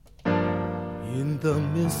In the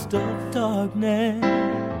midst of darkness,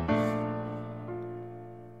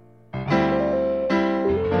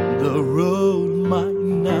 the road might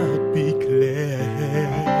not be clear.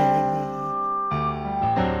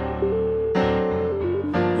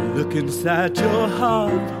 Look inside your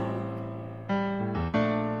heart.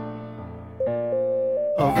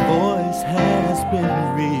 A voice has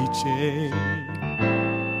been reaching.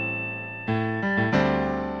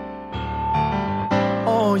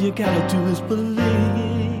 All you gotta do is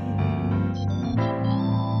believe.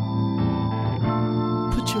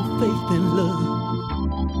 Put your faith in love.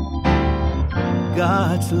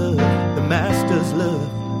 God's love, the Master's love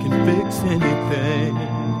can fix anything.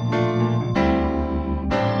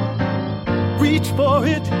 Reach for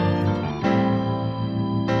it.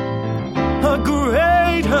 A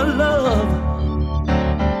greater love.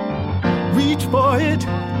 Reach for it.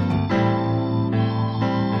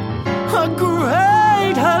 A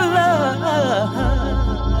greater love.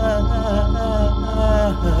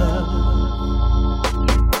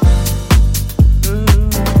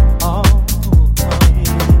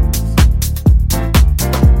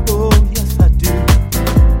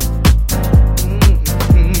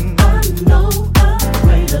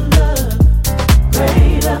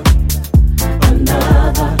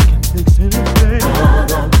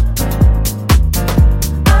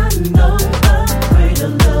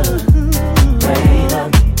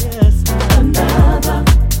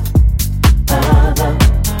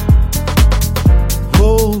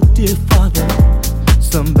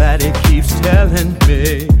 Somebody keeps telling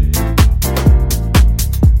me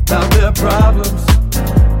about their problems.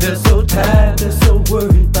 They're so tired, they're so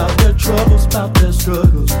worried about their troubles, about their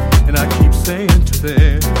struggles. And I keep saying to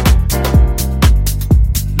them,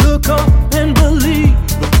 look up and believe.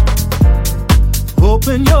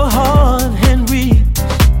 Open your heart and reach.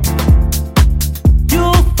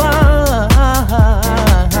 You'll find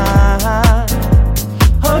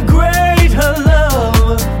a greater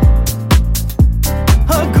love.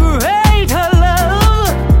 A greater love.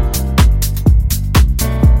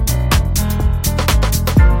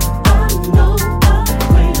 I know a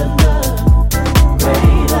greater love,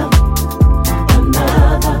 greater,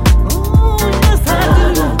 another. Oh yes I do.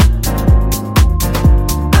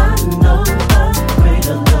 I know a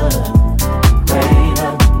greater love,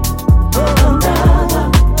 greater, another.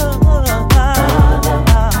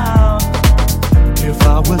 If I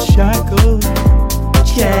was shackled,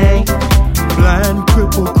 chained, blind,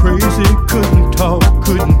 crippled, crazy, couldn't talk,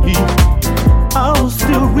 couldn't eat, I'll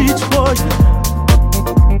still reach for you.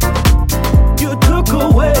 You took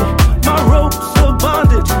away my ropes of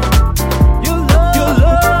bondage. Your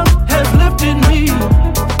love has lifted me.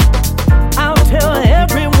 I'll tell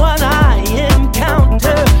everyone I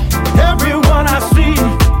encounter, everyone I see,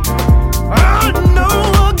 I know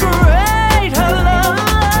a greater love.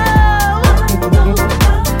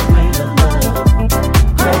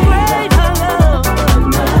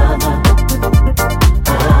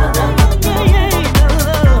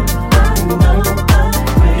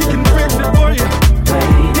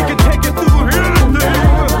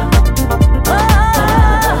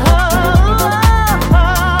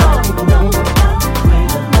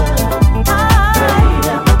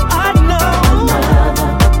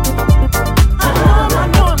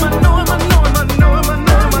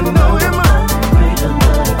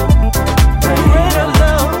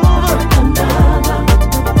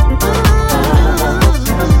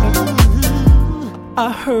 I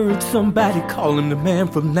heard somebody call him the man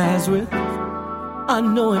from Nazareth. I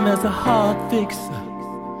know him as a heart fixer,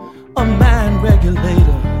 a mind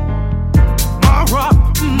regulator, my rock,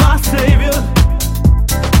 my savior.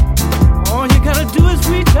 All you gotta do is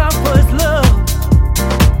reach out for his love.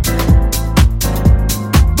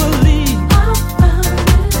 Believe.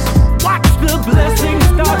 Watch the blessings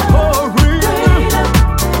start pouring.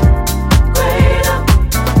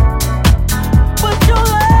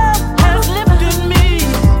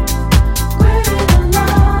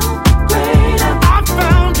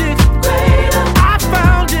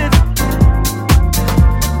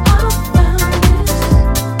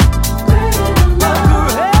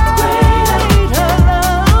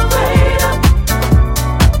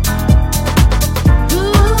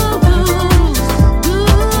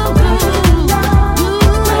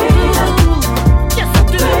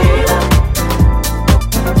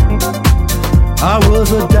 I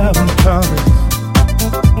was a doubting Thomas.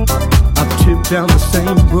 I've tipped down the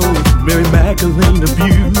same road Mary Magdalene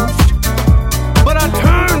abused. But I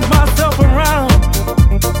turned myself around.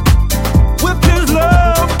 With his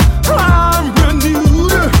love, I'm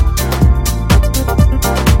renewed.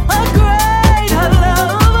 A greater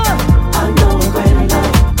love. I know a greater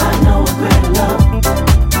love. I know a greater love.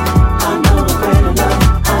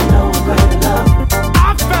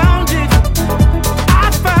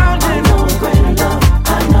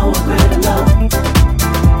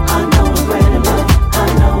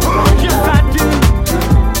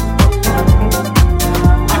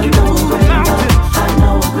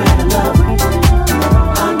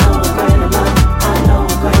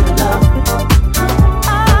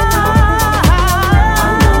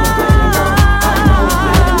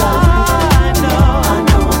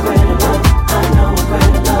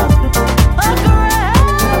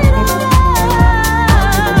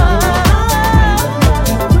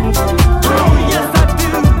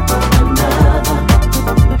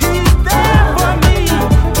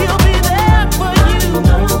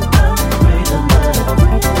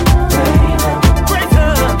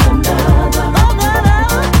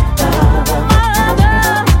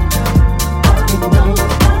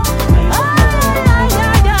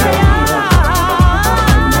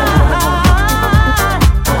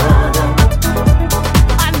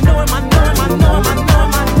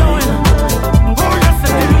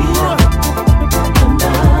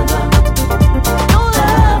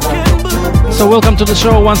 So welcome to the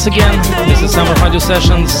show once again. This is Summer Fondue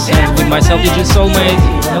Sessions and with myself DJ Soulmate.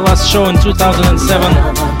 The last show in 2007.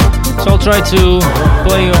 So I'll try to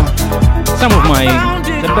play you some of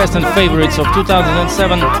the best and favorites of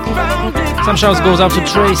 2007. Some shouts goes out to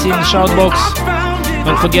Tracy in the shoutbox.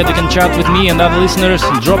 Don't forget you can chat with me and other listeners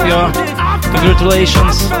and drop your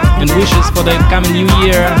congratulations and wishes for the coming new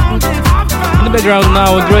year. In the background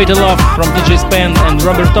now a greater love from DJ Spen and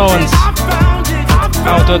Robert Owens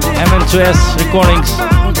out at MN2S Recordings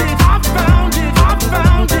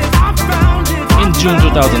in June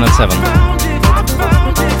 2007.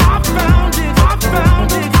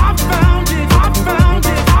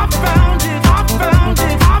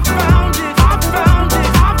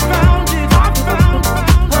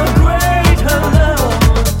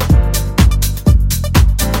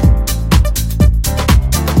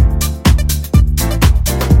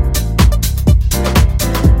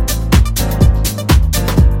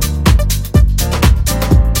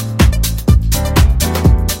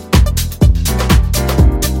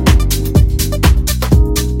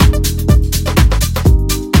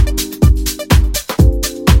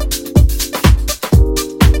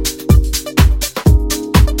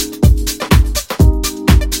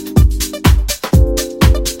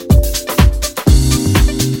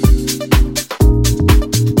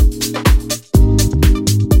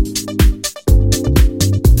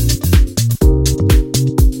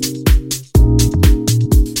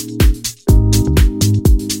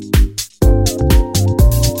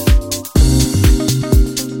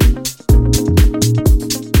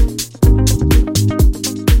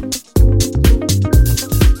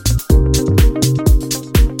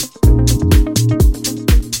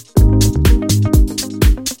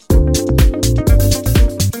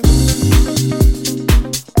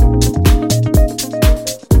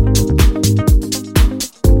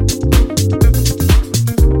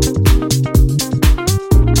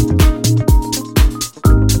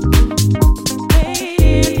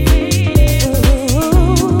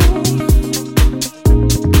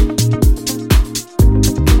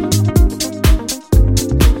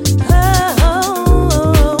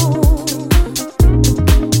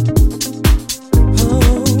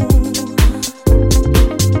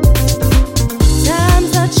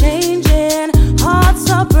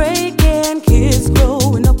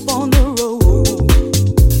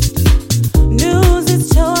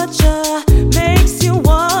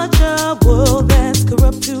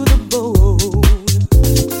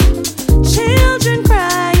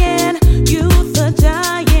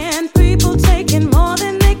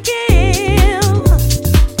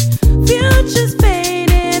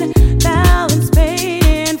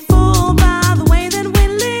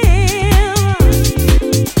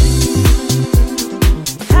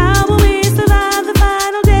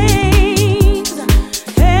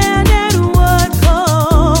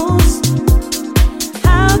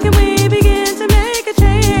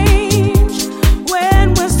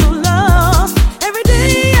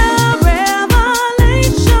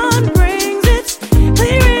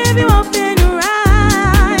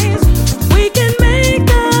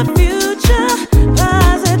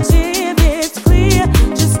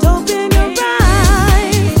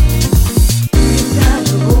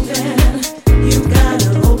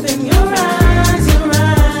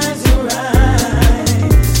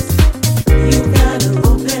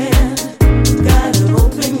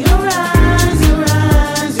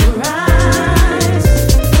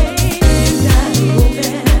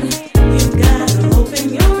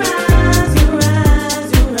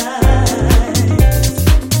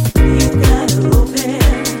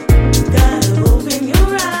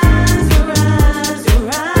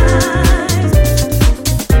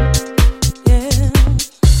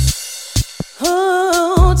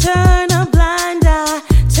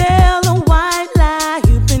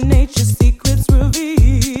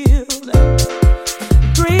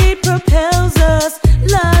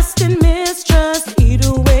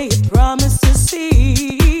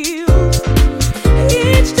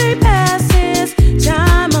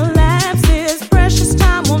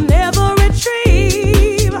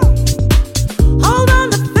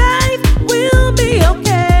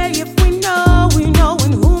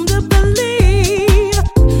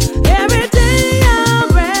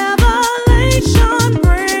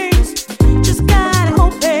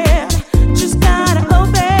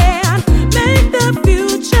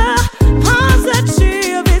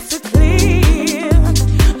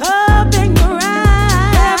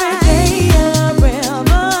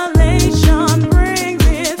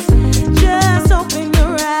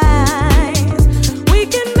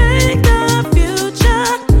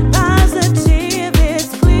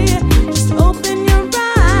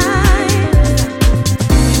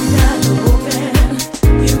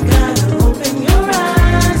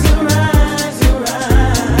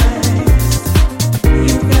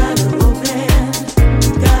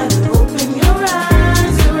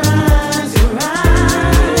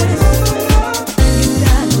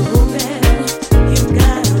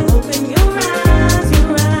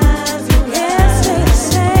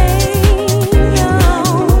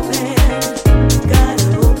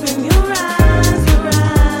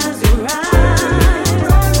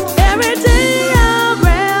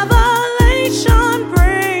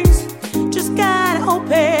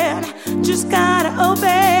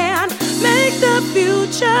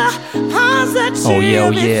 Oh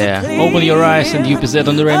yeah. Open Your Eyes and UPZ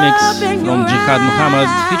on the remix from Jihad Muhammad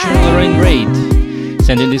featuring Lorraine Raid.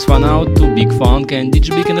 Sending this one out to Big Funk and DJ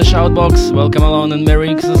Big in the shoutbox. Welcome along and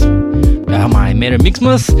Merry Xmas. Merry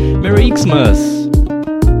Mixmas? Merry Xmas.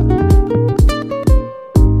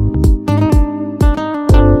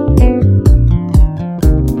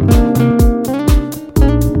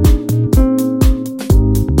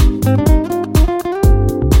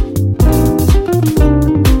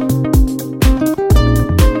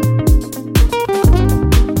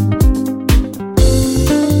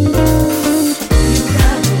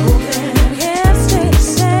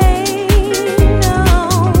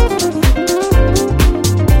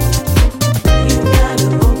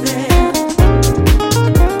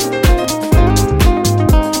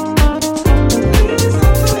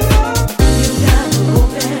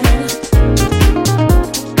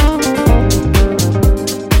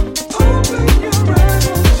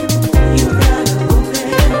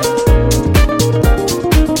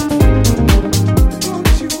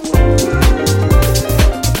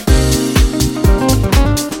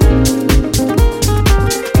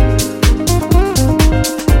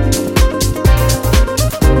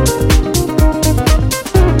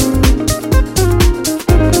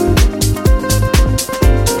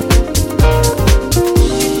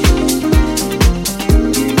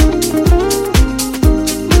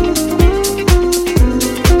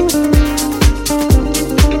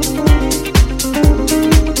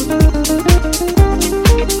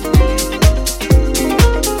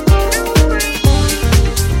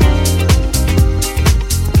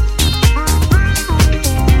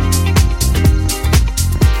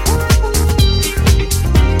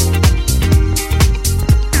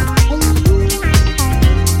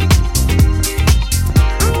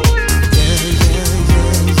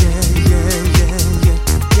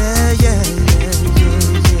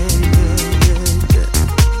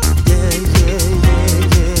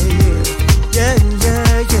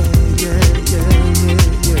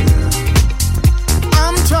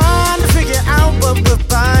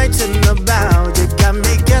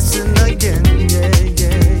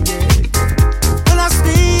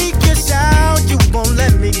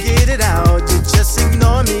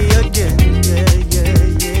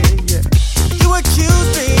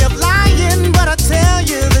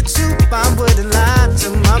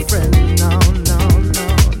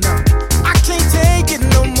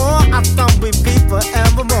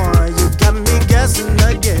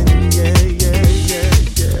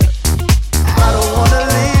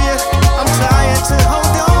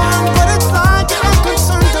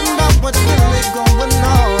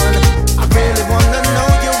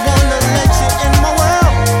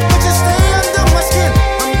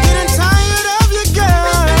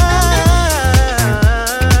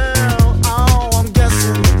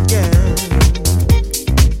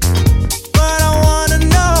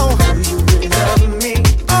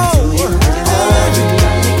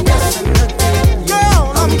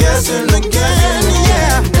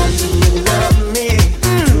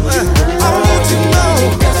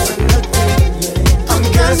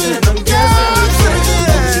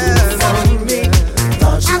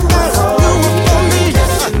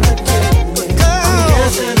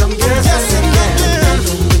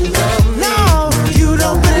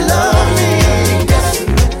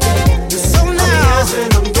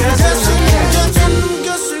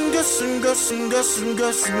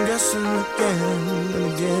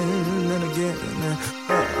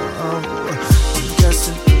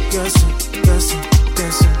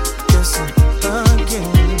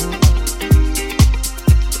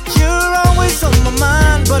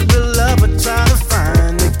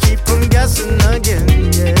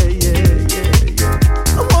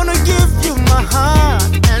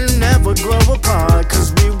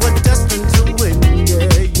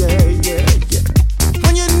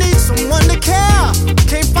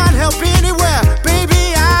 Anywhere,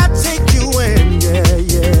 baby, I'll take you in. Yeah,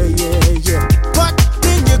 yeah, yeah, yeah.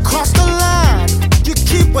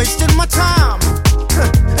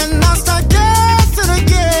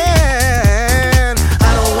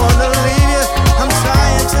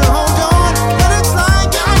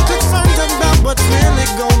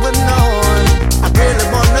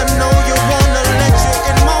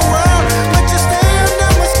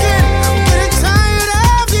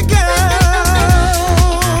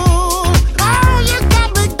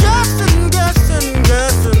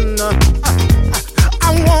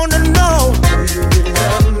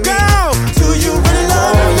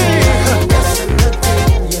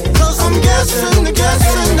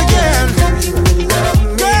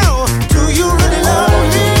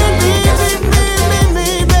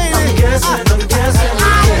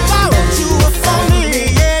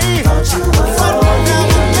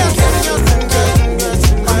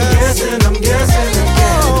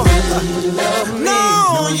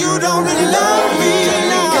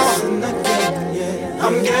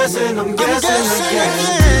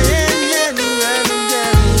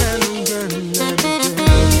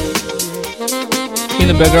 in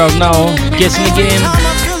the background now. Guessing again.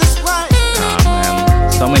 Ah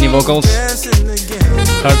man, so many vocals.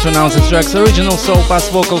 Hard to announce the track's original soul pass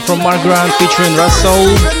vocal from Mark Grant featuring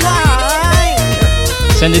Russell.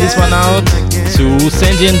 Sending this one out to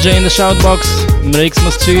Sandy and Jay in the shoutbox.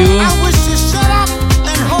 Merry-Xmas to you.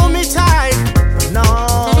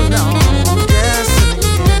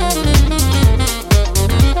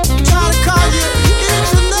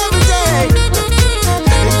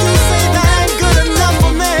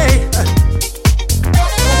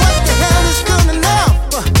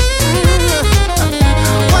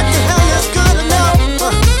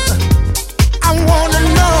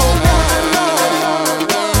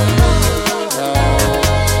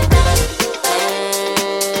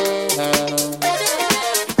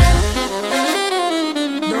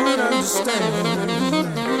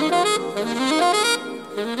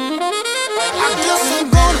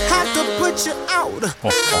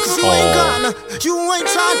 You ain't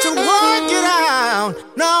trying to work it out.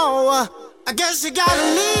 No, I guess you gotta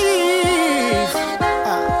leave.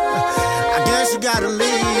 I guess you gotta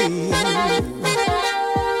leave.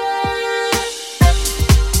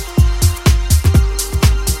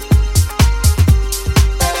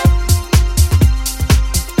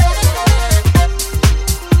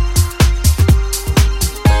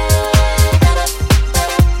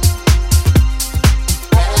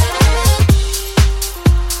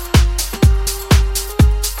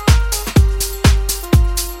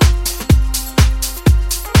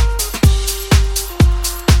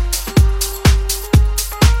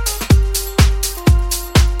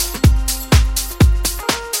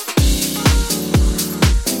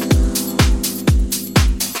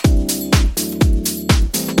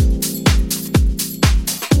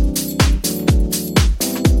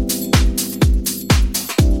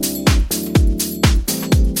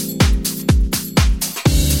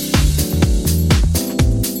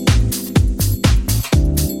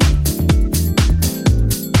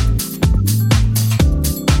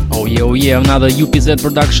 Yeah, another UPZ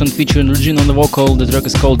production featuring Regine on the vocal. The track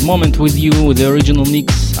is called Moment With You, with the original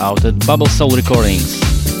mix out at Bubble Soul Recordings.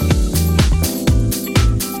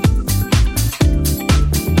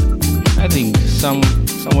 I think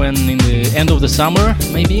somewhere in the end of the summer,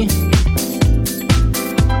 maybe.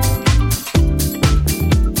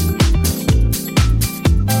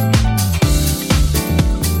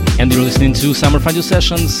 And you're listening to Summer Fondue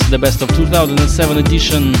Sessions, the best of 2007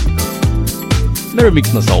 edition.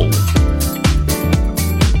 Merry-Xmas all.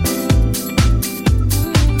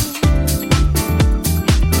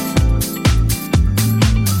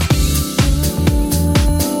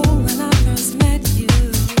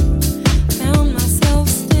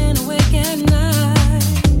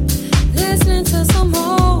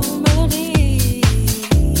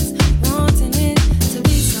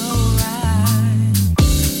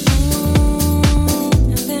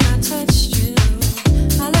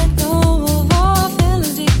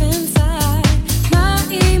 Inside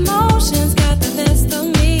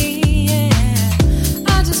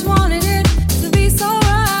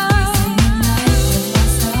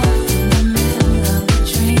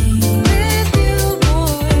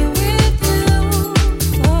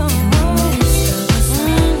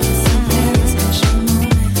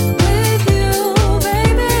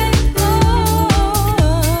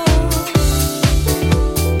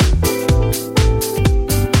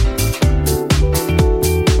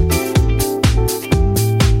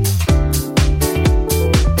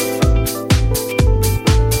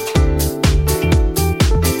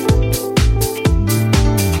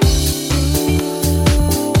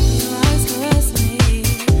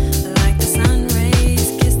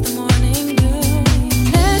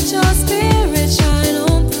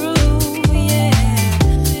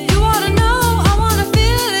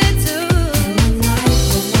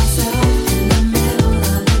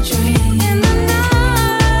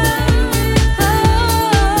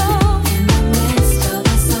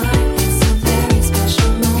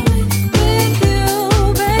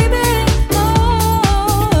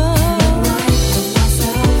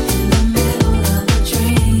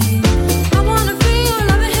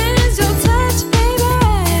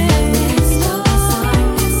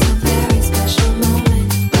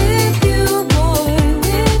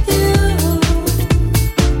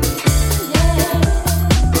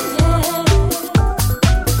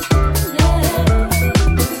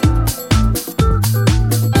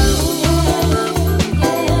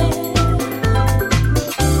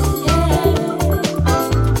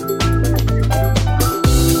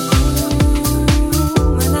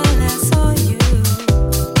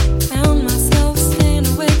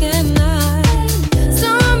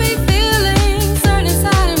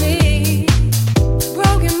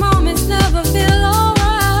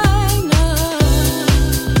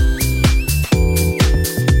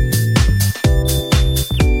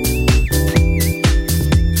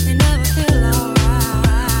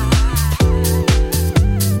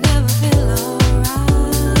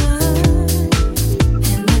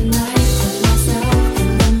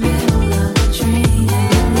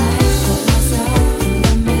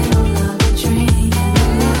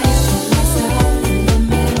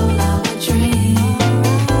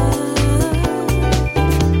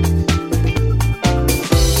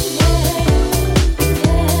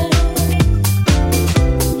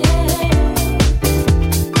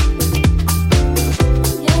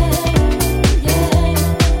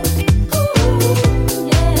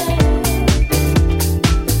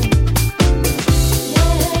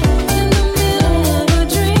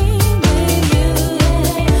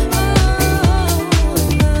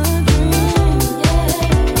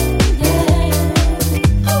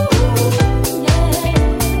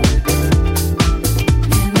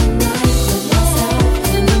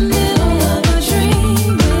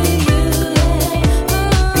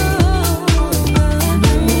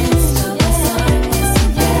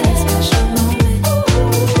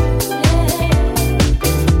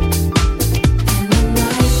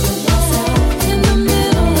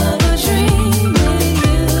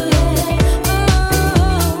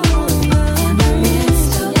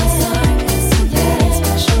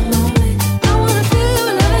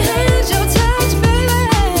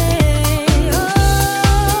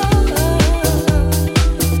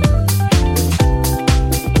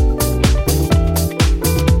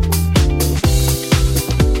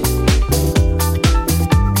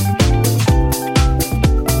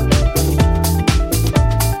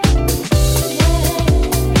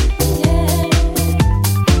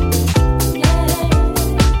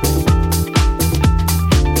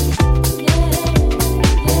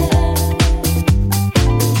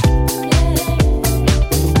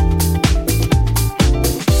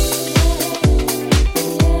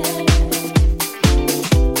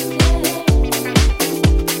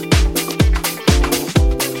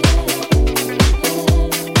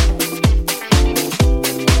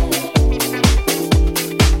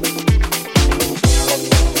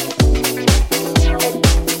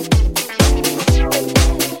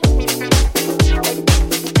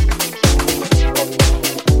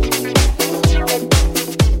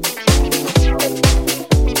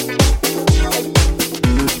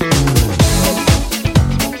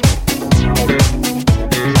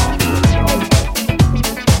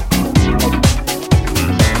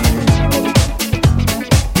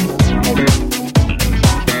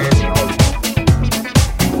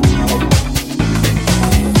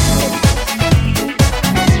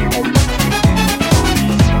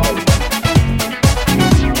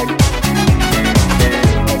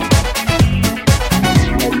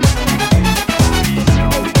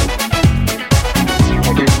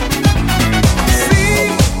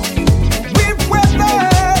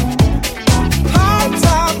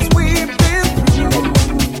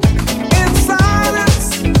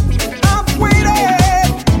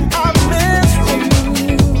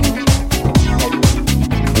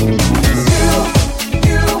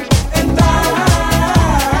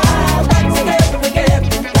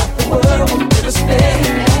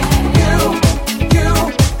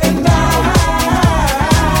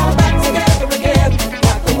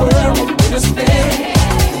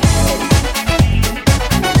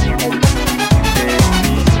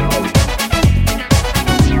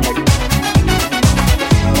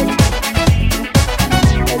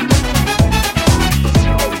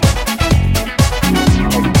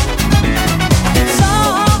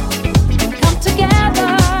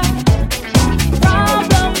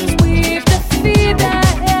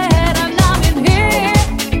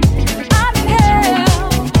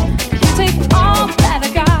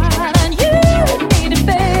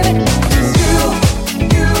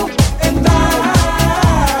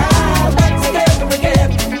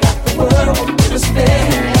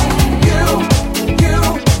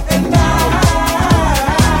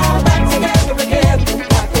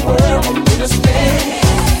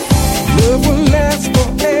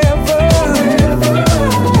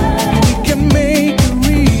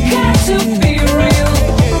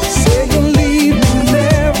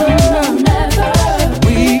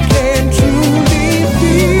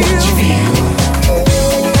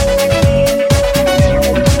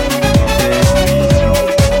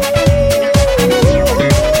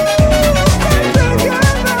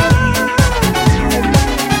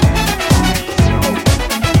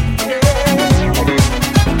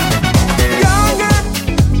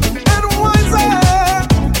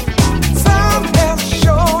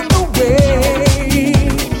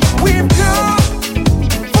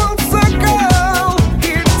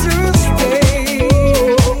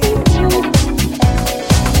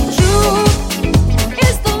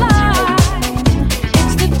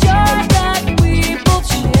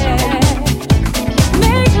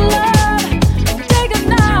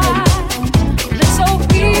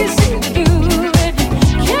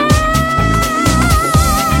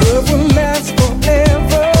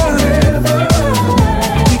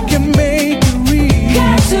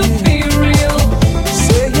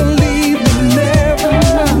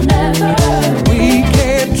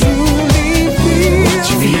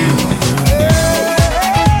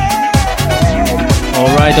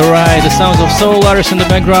Alright, the sounds of Solaris in the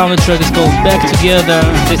background. The track is called Back Together.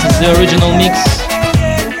 This is the original mix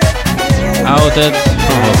out at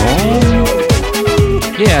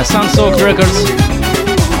Sunsoaked Records,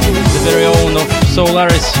 the very own of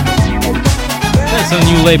Solaris. That's a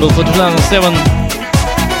new label for 2007,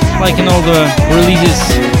 like in all the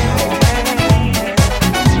releases.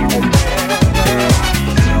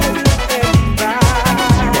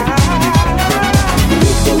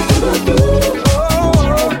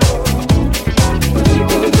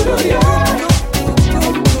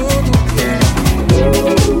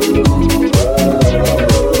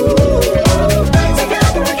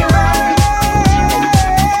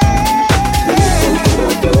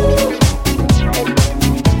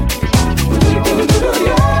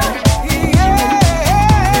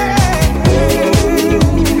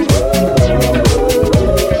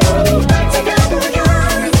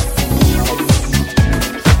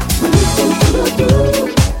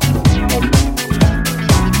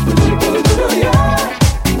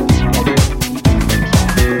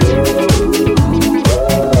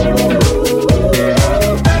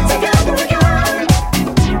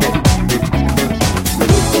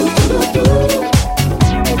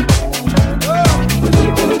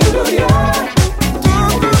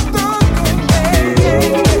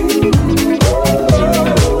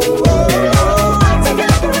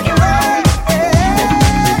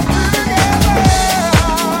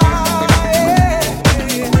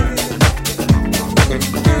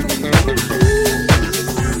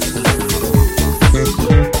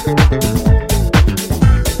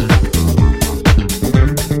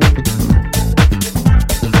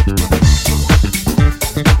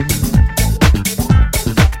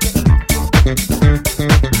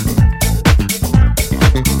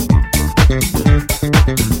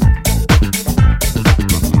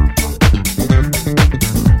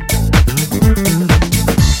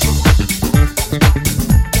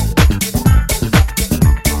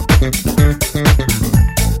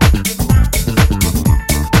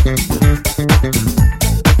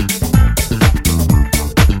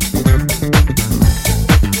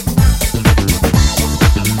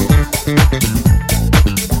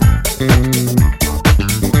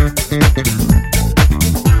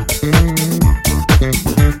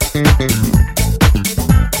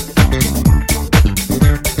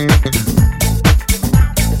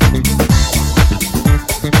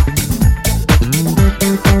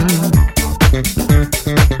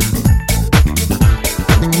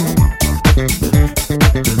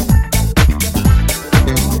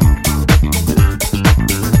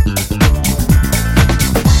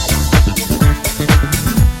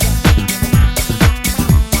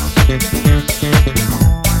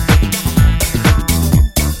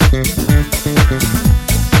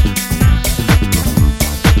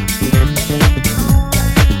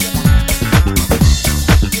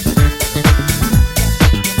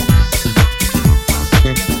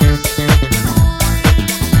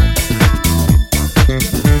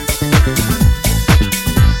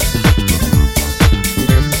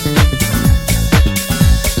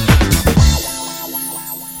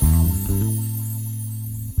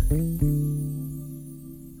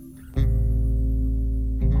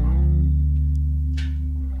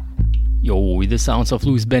 The sounds of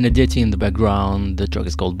Luis Benedetti in the background. The track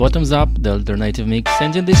is called Bottoms Up, the alternative mix.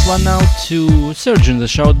 Sending this one out to Serge in the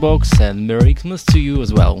Shoutbox, and Merry Christmas to you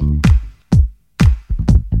as well.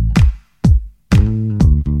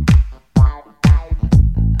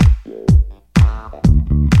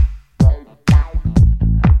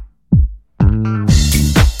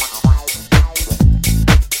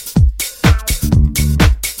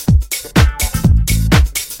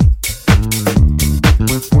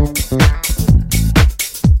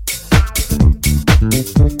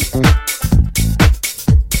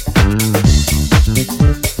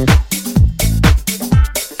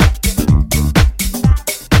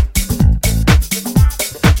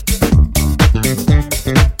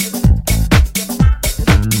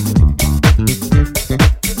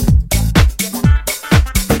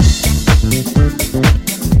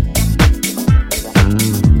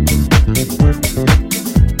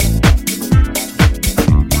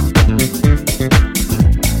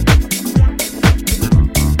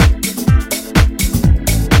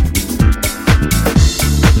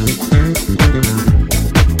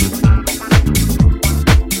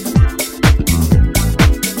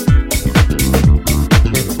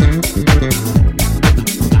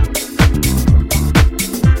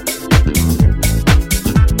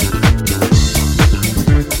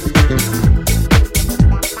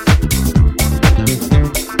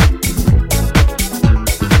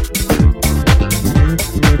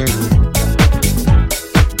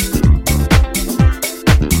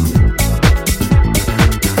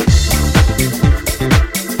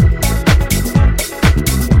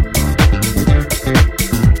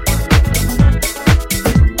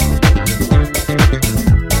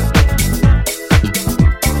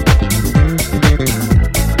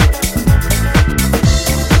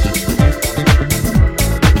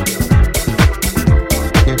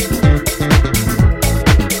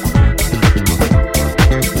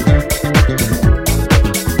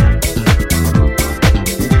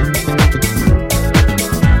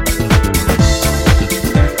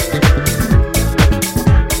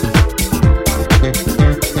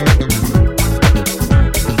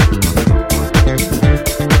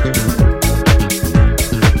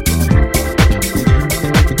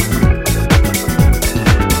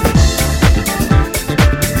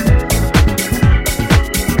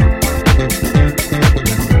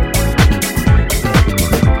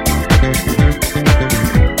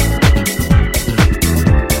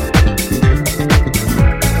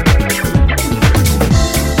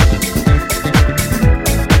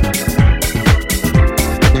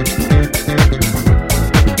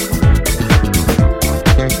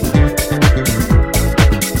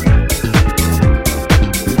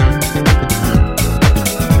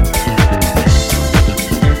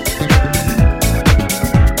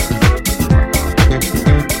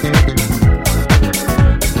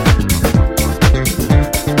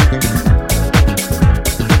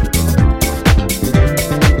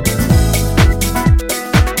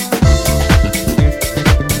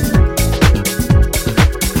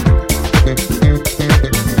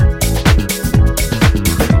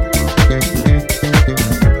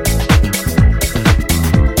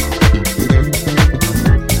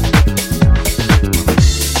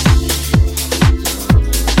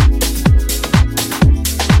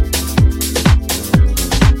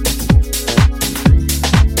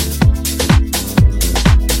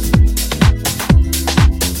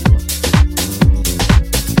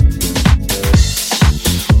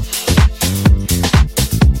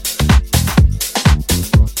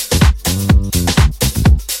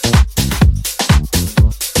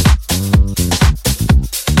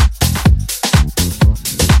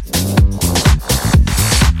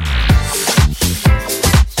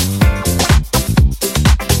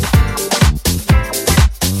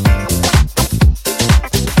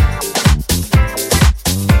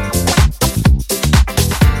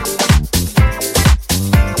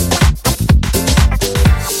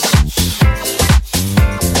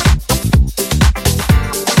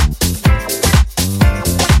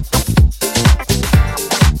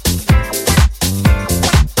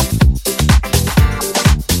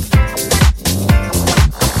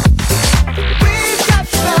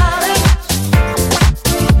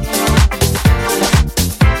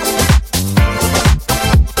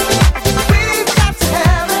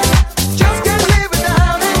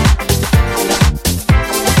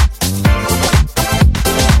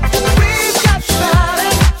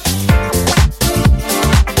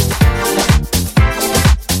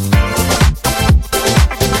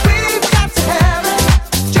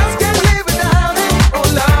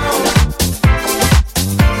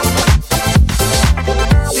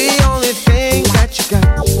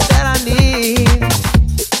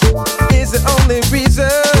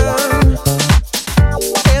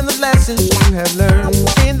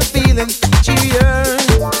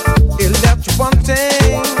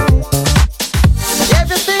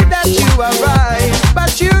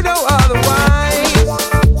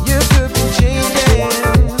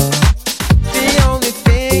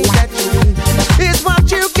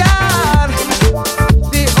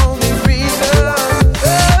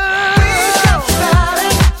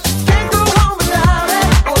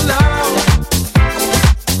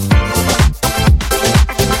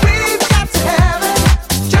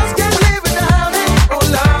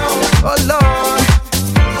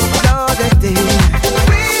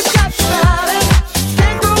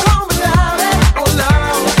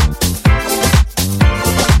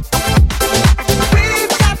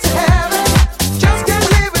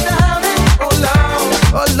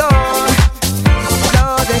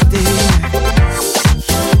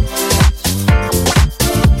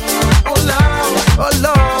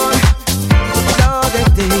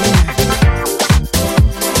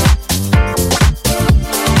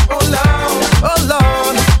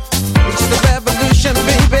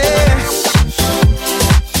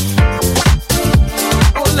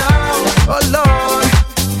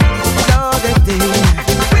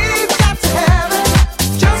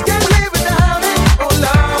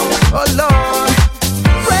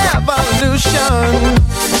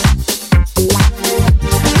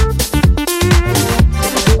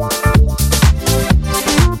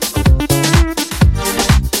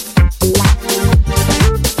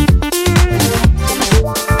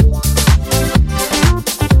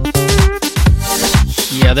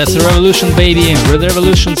 That's a Revolution, baby. Red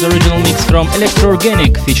Revolution's original mix from Electro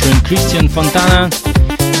Organic featuring Christian Fontana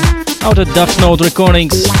out at Duff Note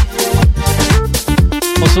Recordings.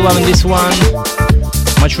 Also loving this one.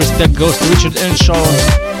 Much respect goes to Richard Earnshaw.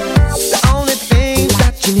 The only thing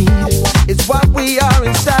that you need is what we are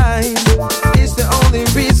inside. It's the only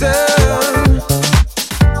reason.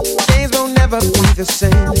 Things will never be the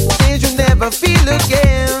same. Things you'll never feel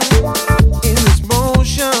again in this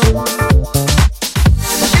motion.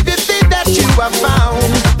 If you think that you are found,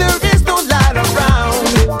 there is no light around.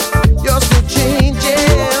 You're still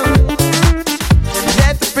changing.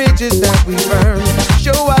 Let the bridges that we burn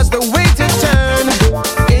show us the way to turn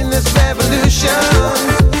in this revolution.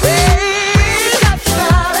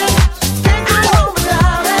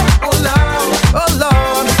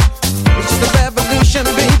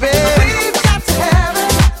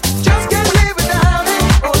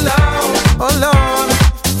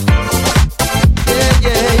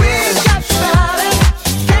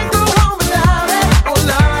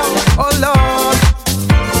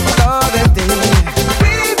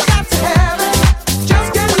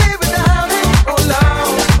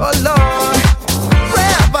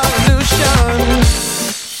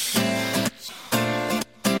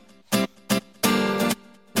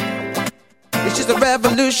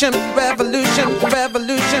 Revolution, revolution,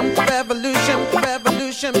 revolution, revolution,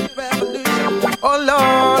 revolution, revolution. Oh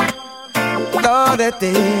Lord, Lord, that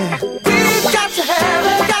day. We've got to have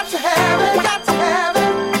it, got to have it, got to have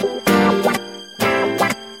it.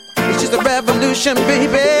 It's just a revolution,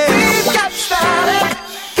 baby. We've got to start it.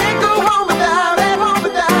 Can't go home without it, home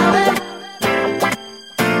without it.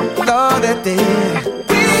 Lord, that day.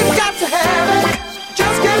 We've got to have it.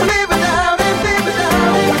 Just can't live without it, live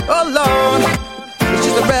without it. Oh Lord.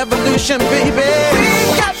 Revolution, baby. We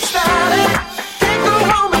got started. Can't go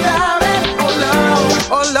home without it. Oh Lord,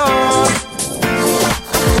 oh Lord.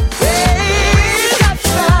 We got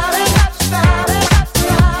started, got started, got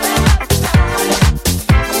started, got started.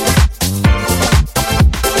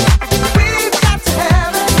 We've got to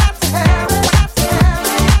have it, got to have it, got to have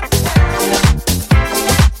it.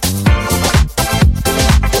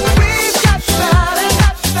 We've got started,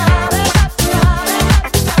 got started, got started, got started.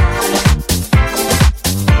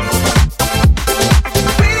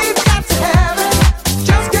 We've got to have it,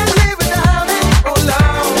 just can't live without it. Oh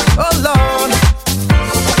Lord,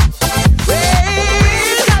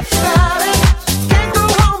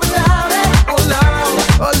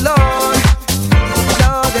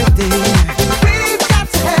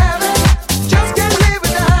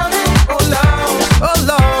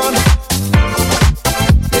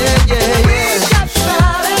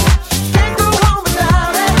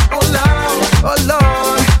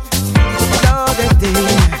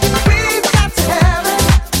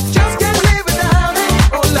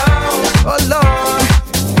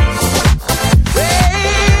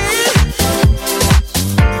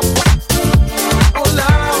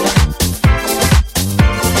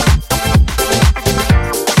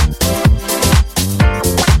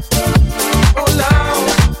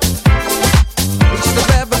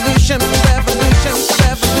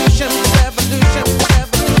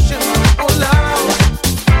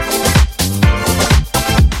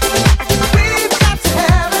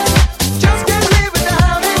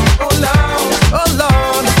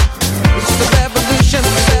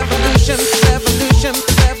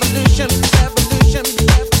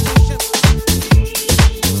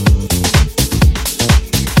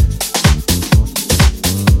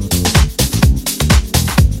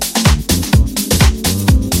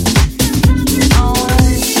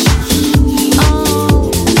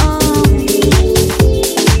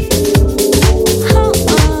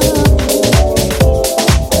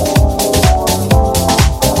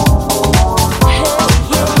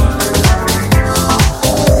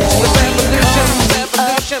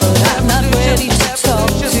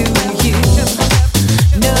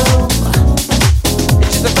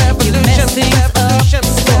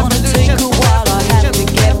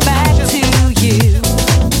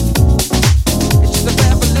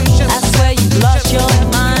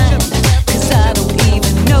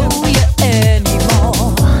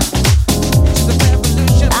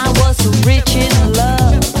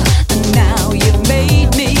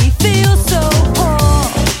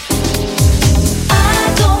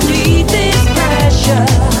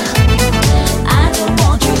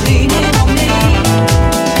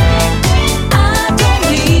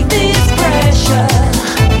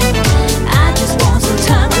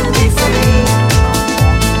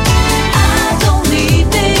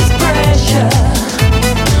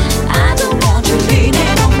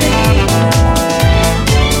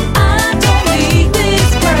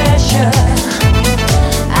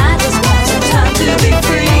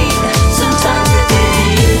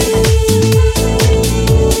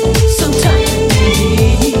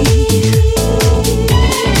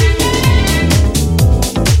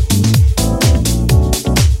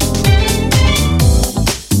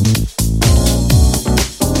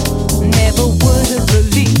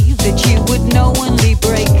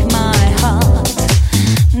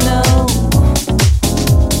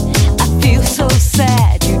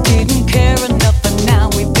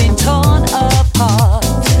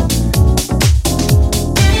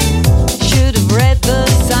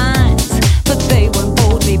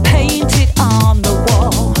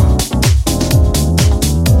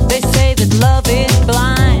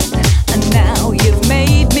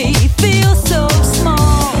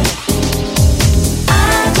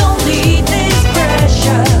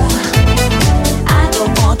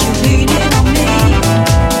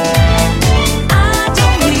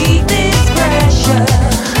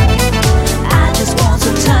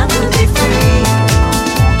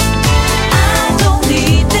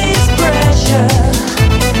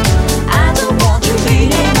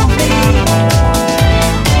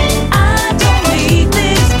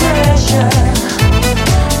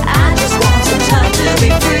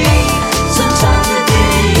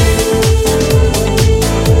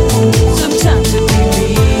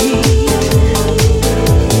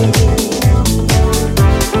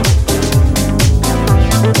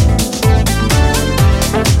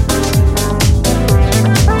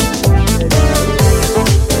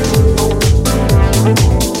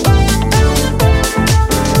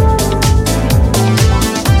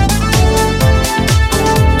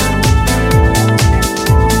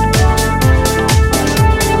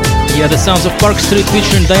 Yeah, the sounds of Park Street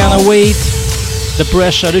featuring Diana Wade. The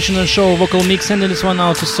Pressure original show vocal mix, sending this one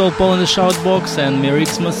out to Soulful in the shoutbox, and Merry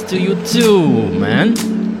Xmas to you too, man.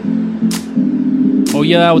 Oh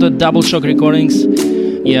yeah, with the Double Shock recordings.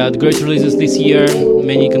 Yeah, the great releases this year.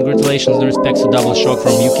 Many congratulations and respects to Double Shock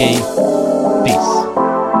from UK. Peace.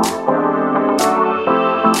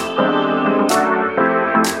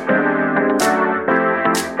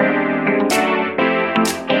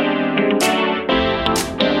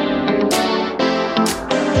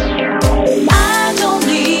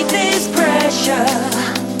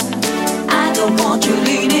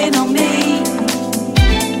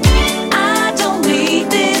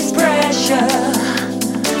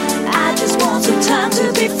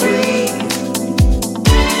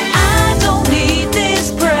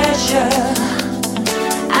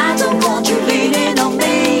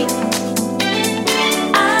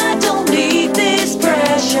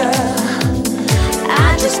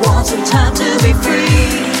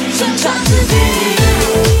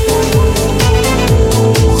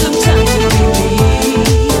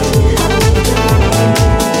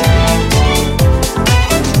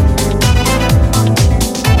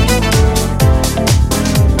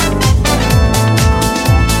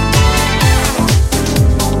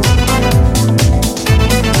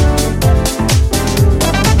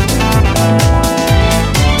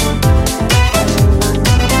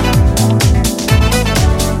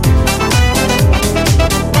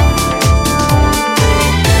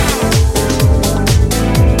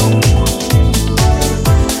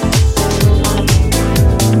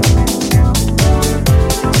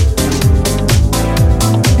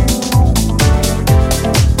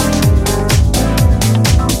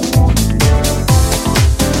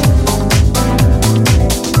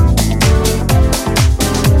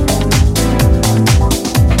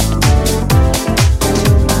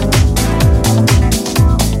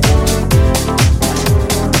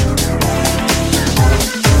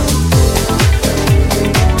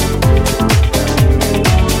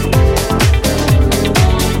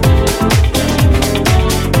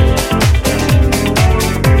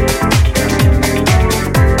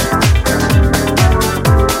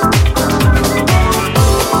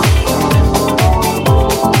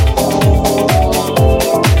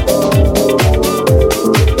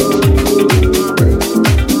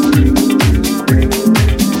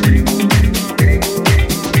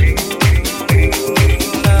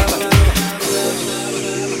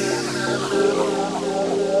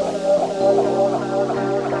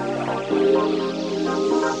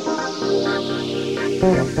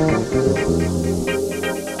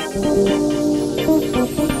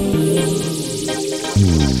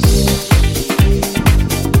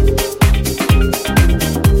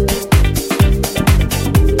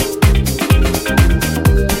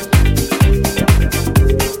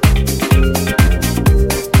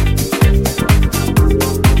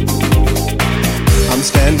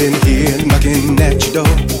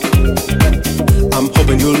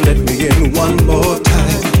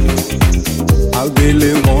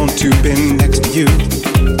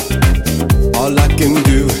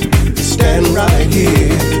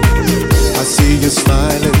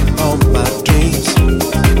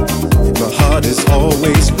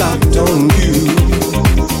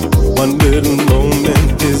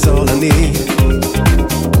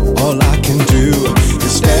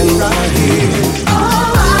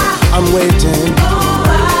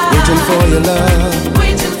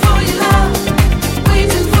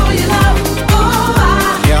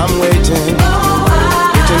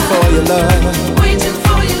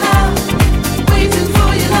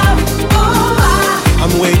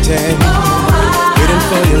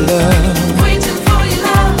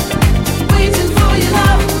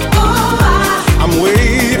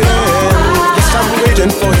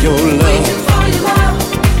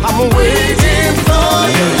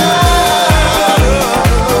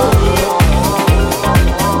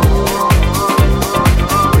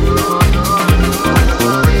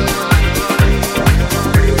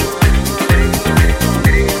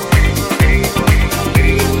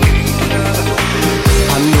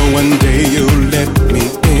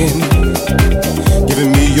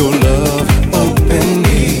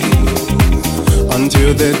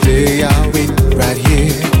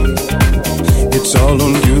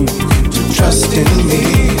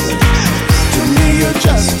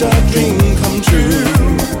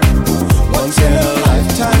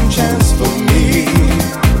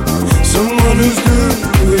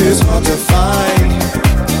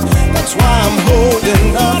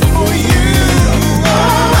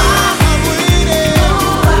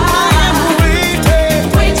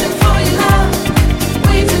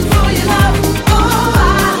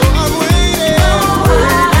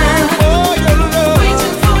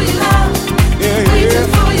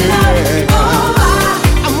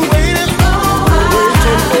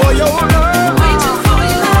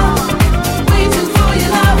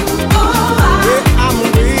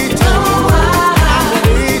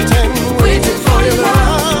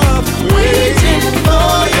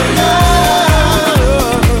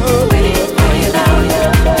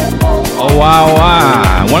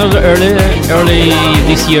 One of the early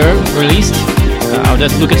this year released out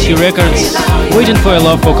at Look at You Records. Waiting for a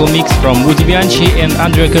Love vocal mix from Woody Bianchi and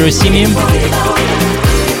Andrea Carissimi.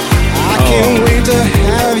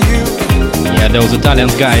 Yeah, those Italian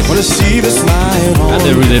guys.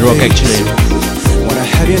 They really rock actually. Wanna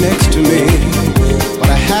have you next to me,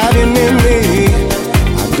 wanna have you near me.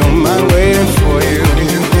 I don't mind waiting for you.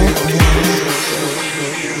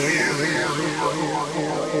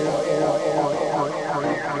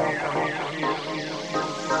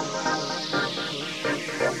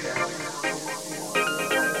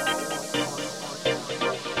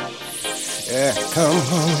 Yeah, come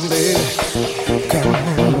on, baby, come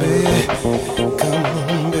on, baby, come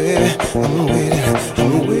on, baby. I'm waiting,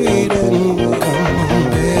 I'm waiting. Come on,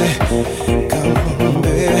 baby, come on,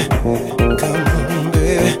 baby, come on,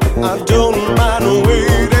 baby. I don't mind waiting.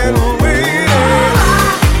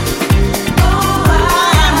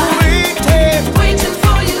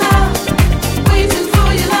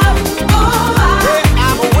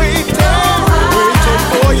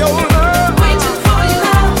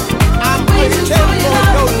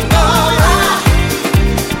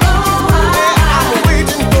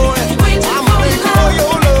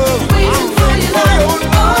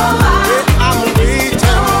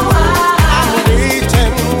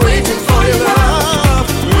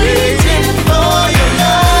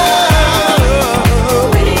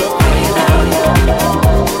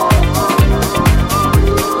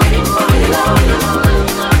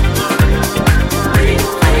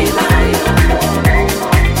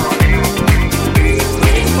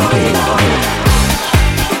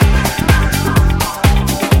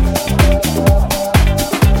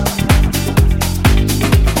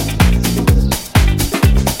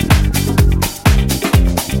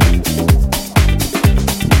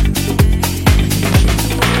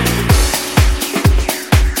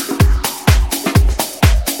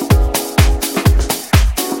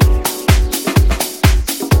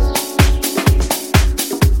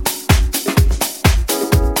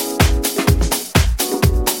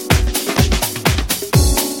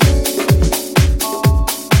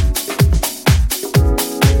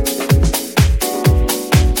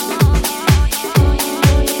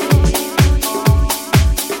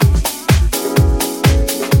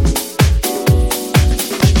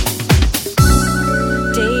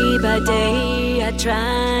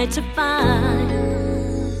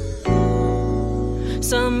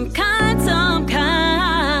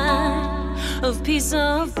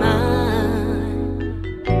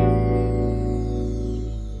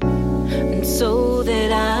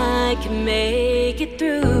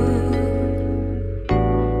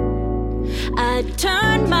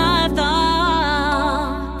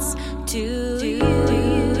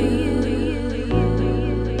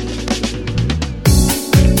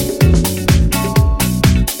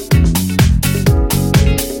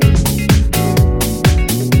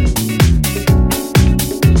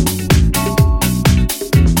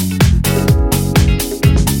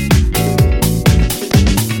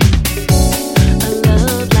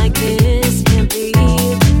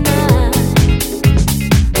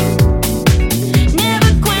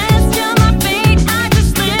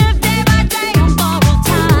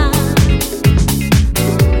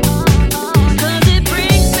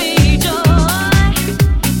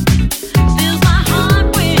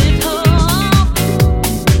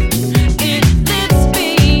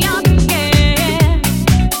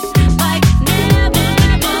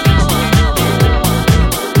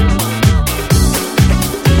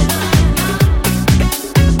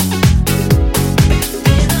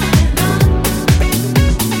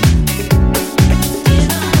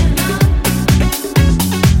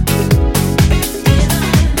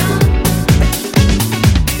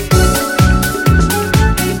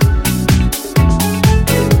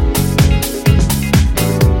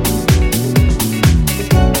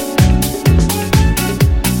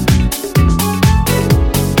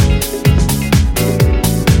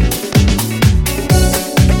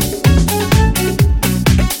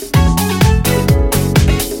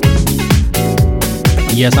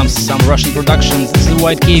 Yeah, some Russian productions. This is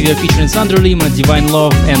White Caviar featuring Sandra Lima, Divine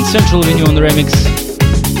Love, and Central Avenue on the remix.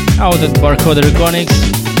 Out at Barcode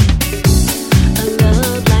Reconics.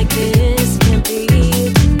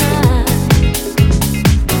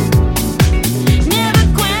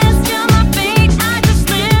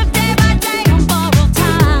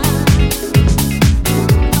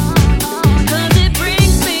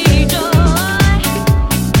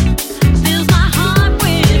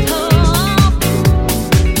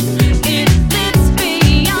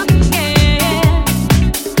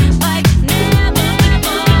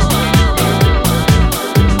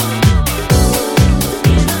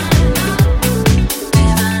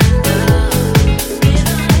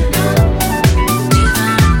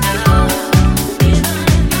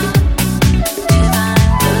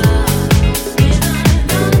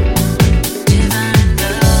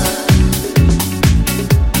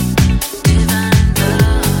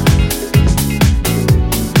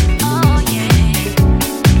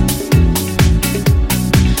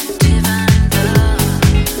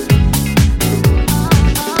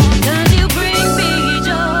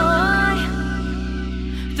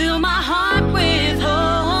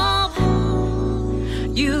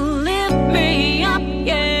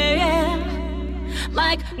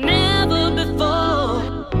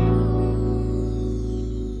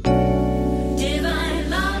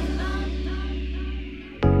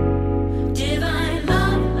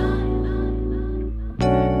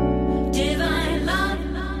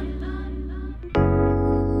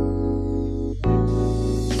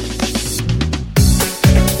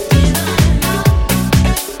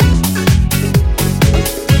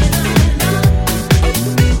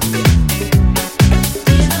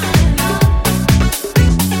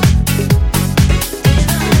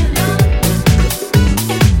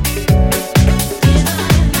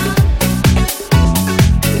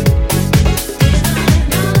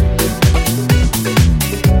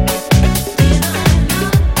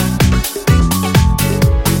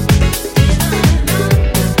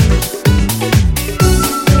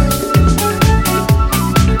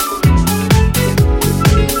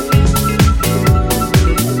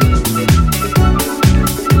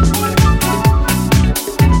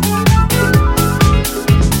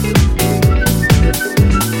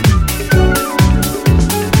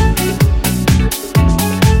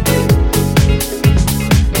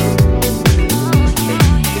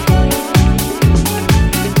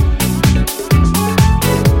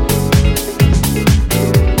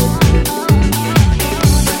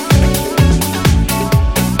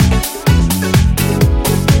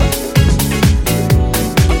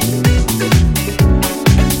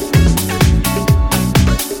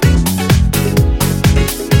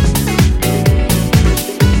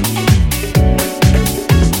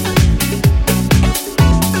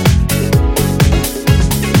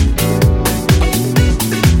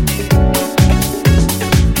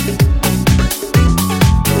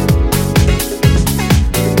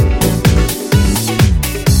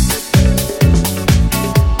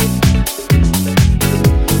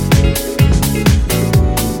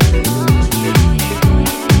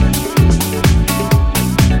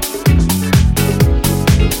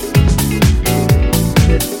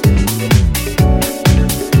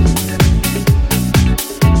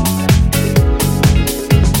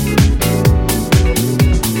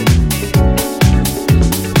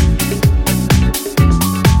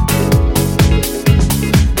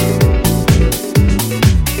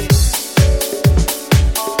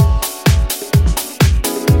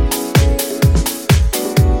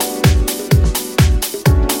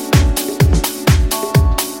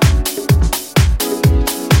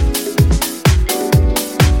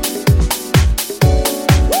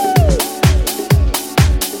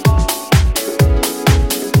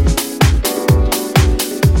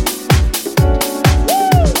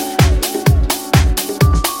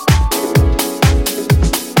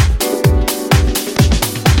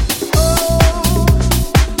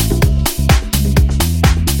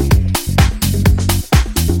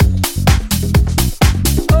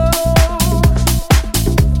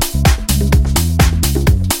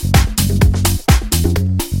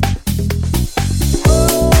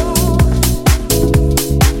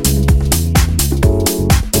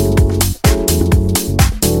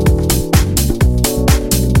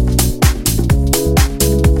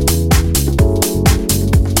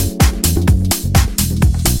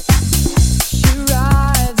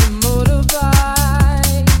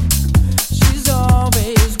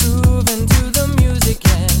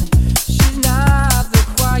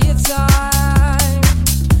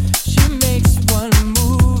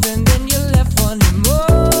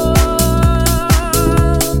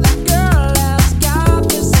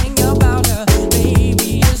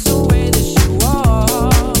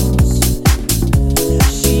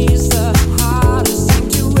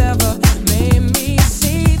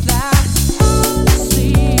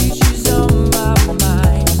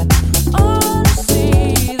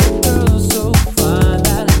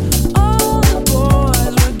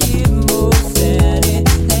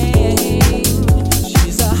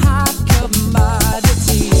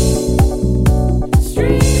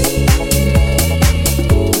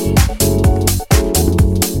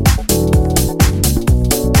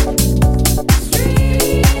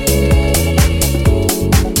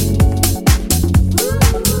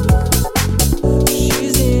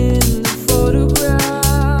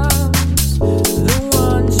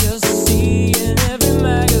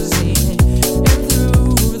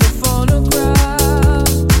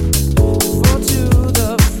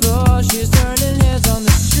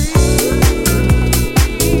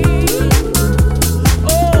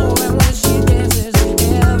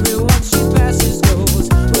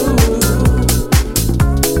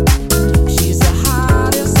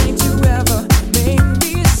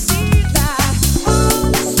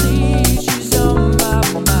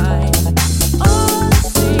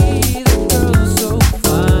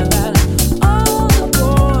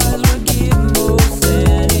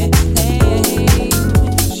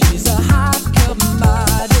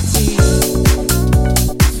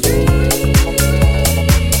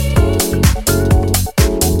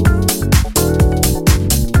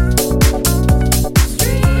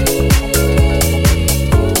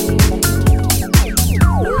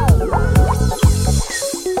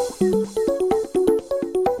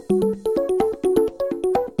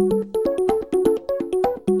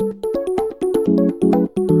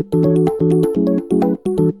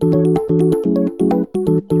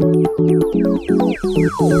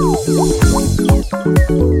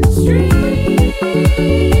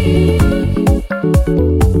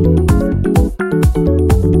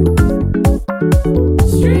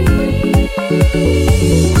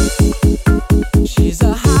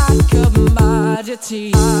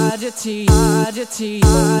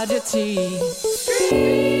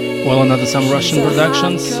 Well, another some Russian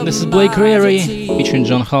productions. This is Blake Rary featuring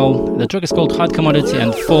John Hull. The track is called Hot Commodity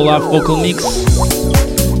and Fall Off vocal mix.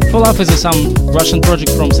 Fall Off is some Russian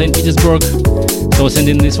project from St. Petersburg, so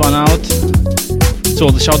sending this one out to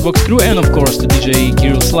all the Shoutbox crew and of course to DJ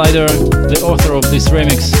Kirill Slider, the author of this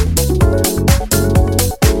remix.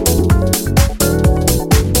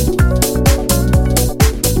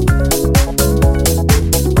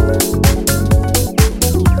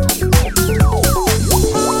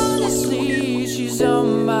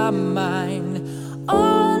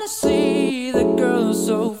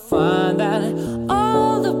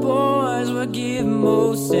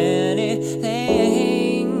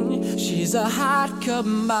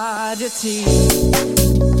 Commodity.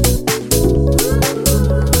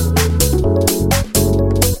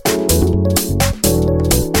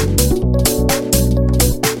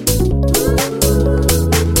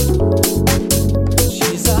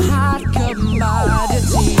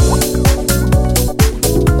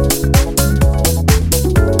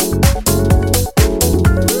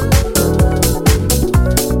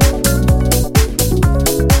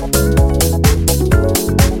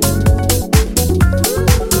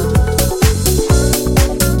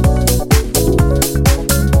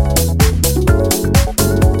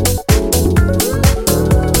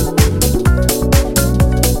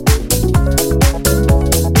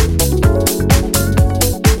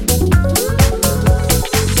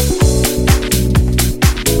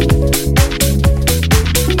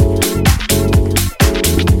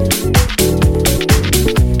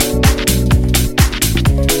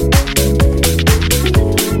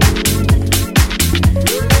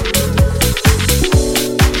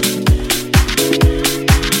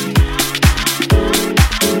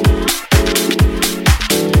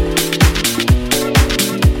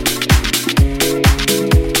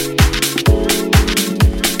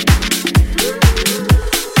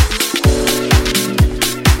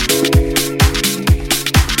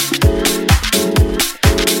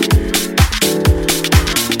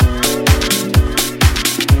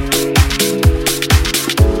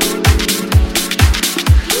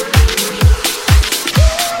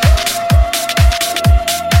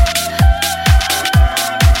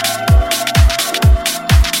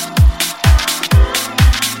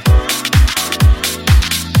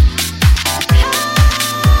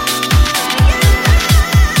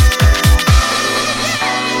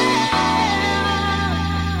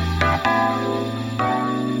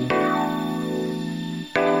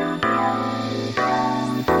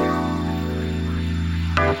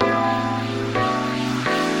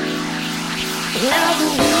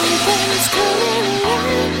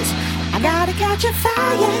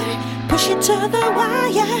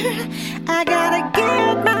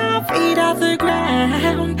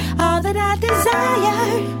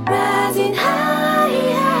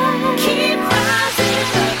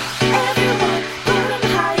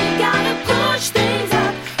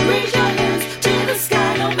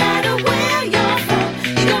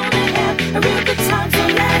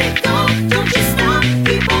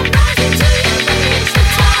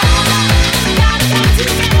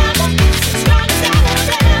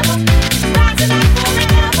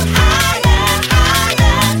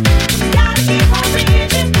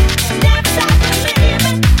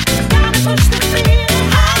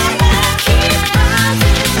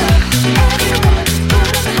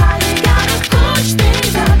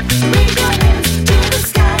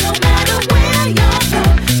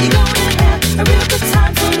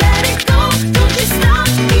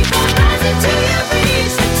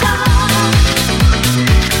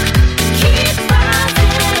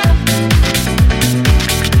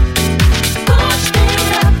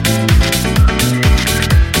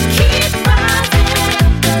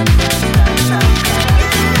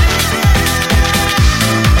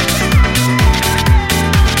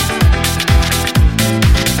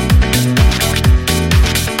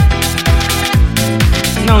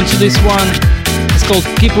 This one is called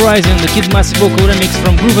Keep Rising, the Kid Massive vocal remix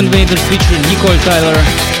from Groove Invaders featuring Nicole Tyler.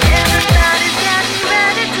 Everybody's getting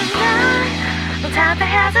ready tonight. No time for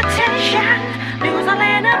hesitation, lose all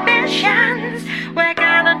inhibitions. We're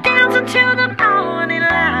gonna dance until the morning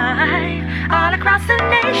light. All across the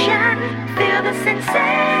nation, feel the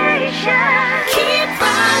sensation. Keep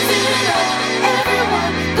rising up,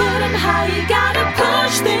 everyone, put them high. You gotta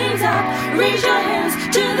push things up, raise your hands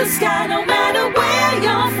to the sky, no matter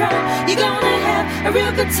a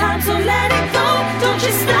real good time, so let it go. Don't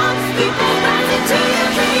you stop, keep on rising till you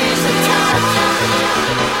reach the top.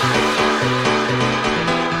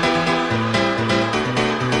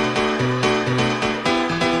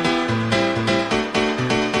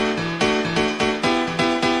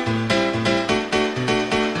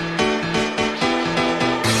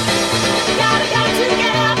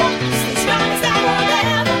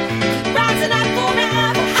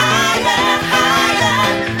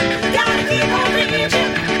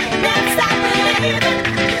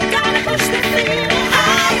 Gotta push the feeling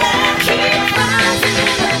higher, keep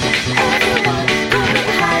rising.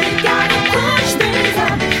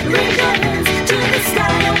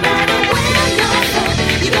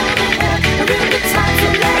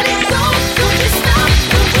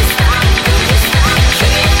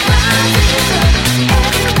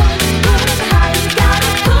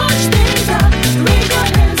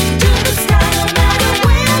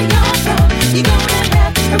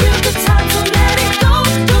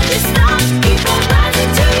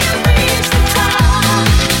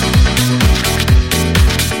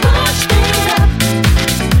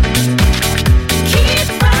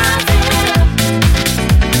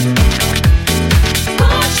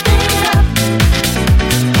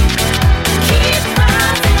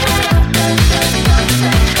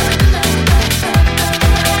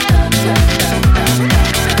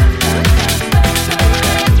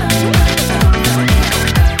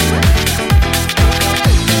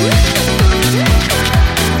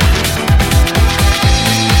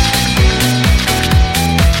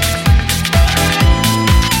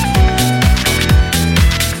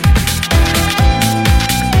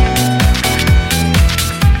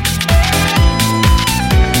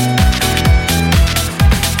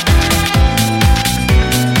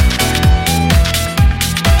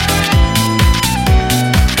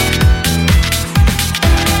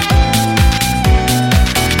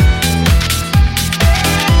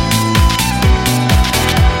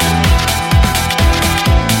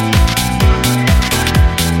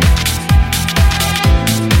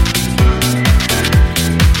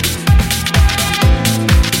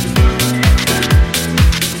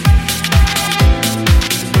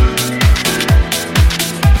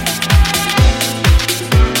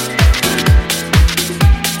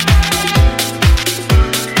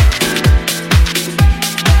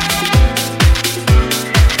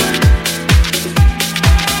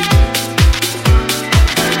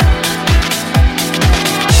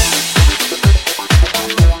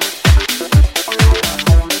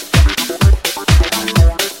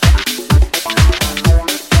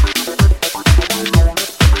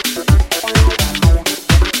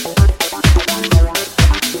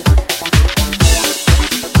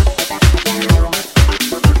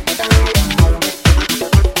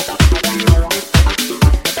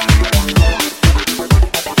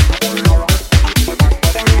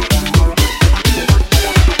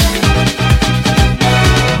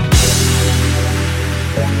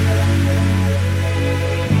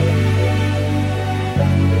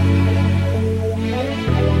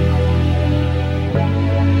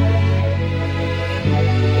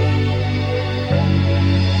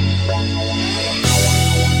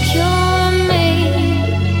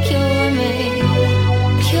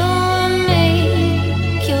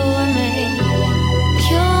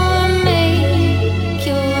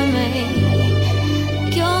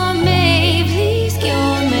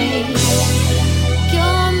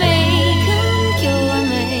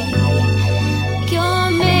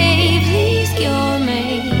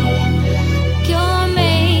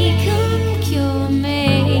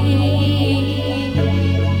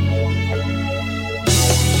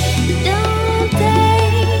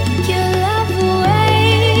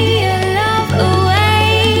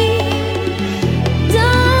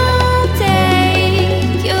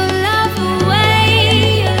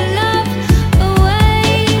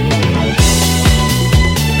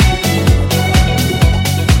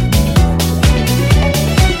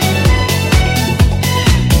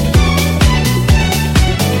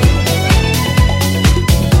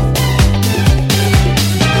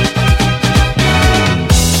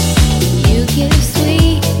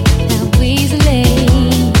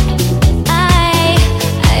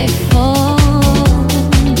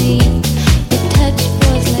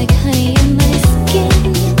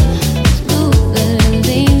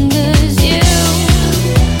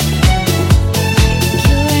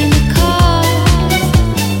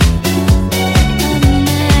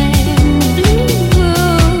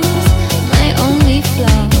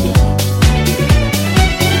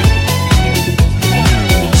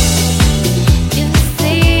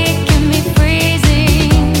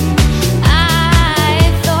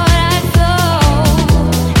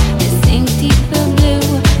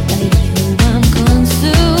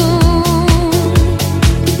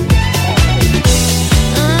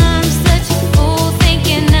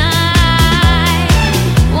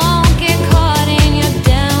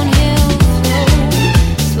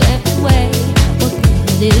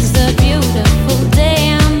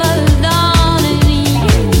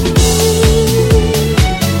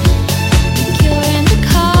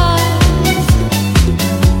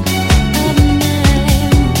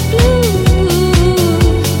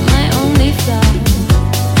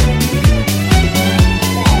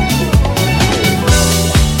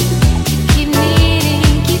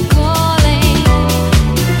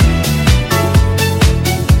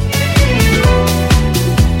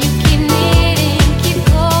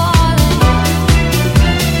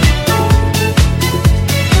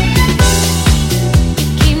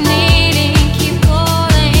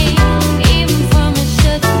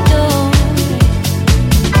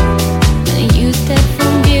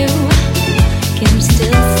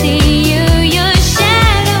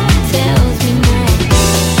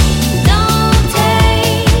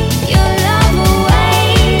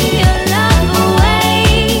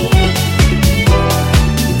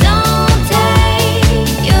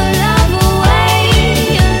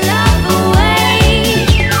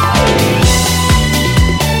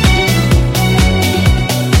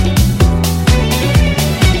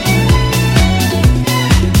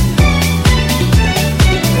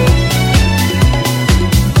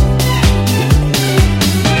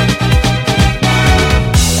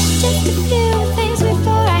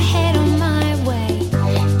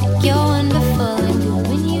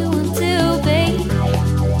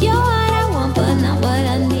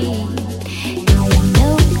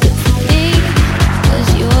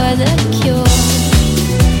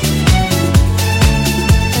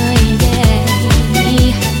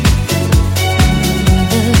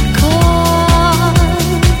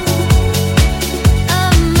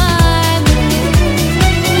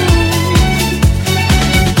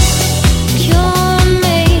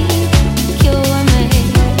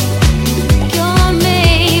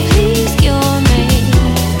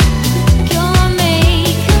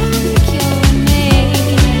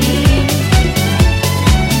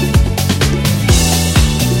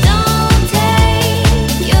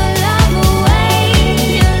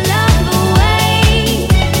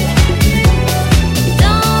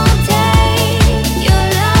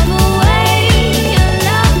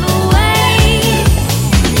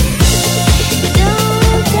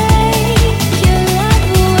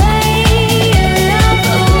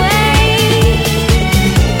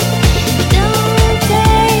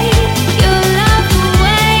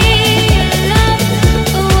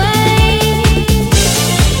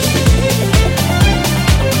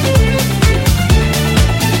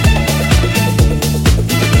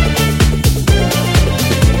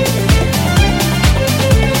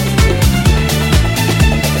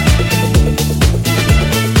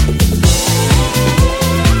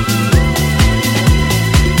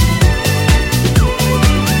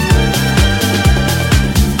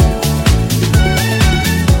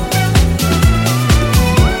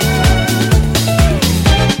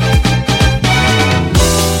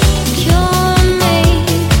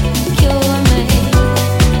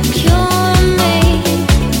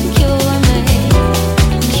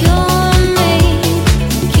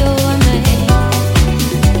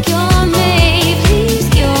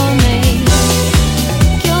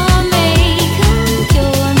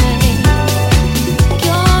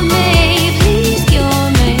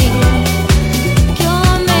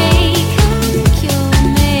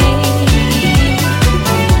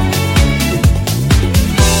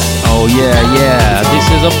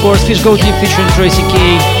 is of course Fish Go Deep featuring Tracy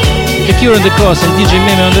K, The Cure and the Cause and DJ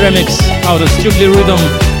Meme on the remix out of Strictly Rhythm.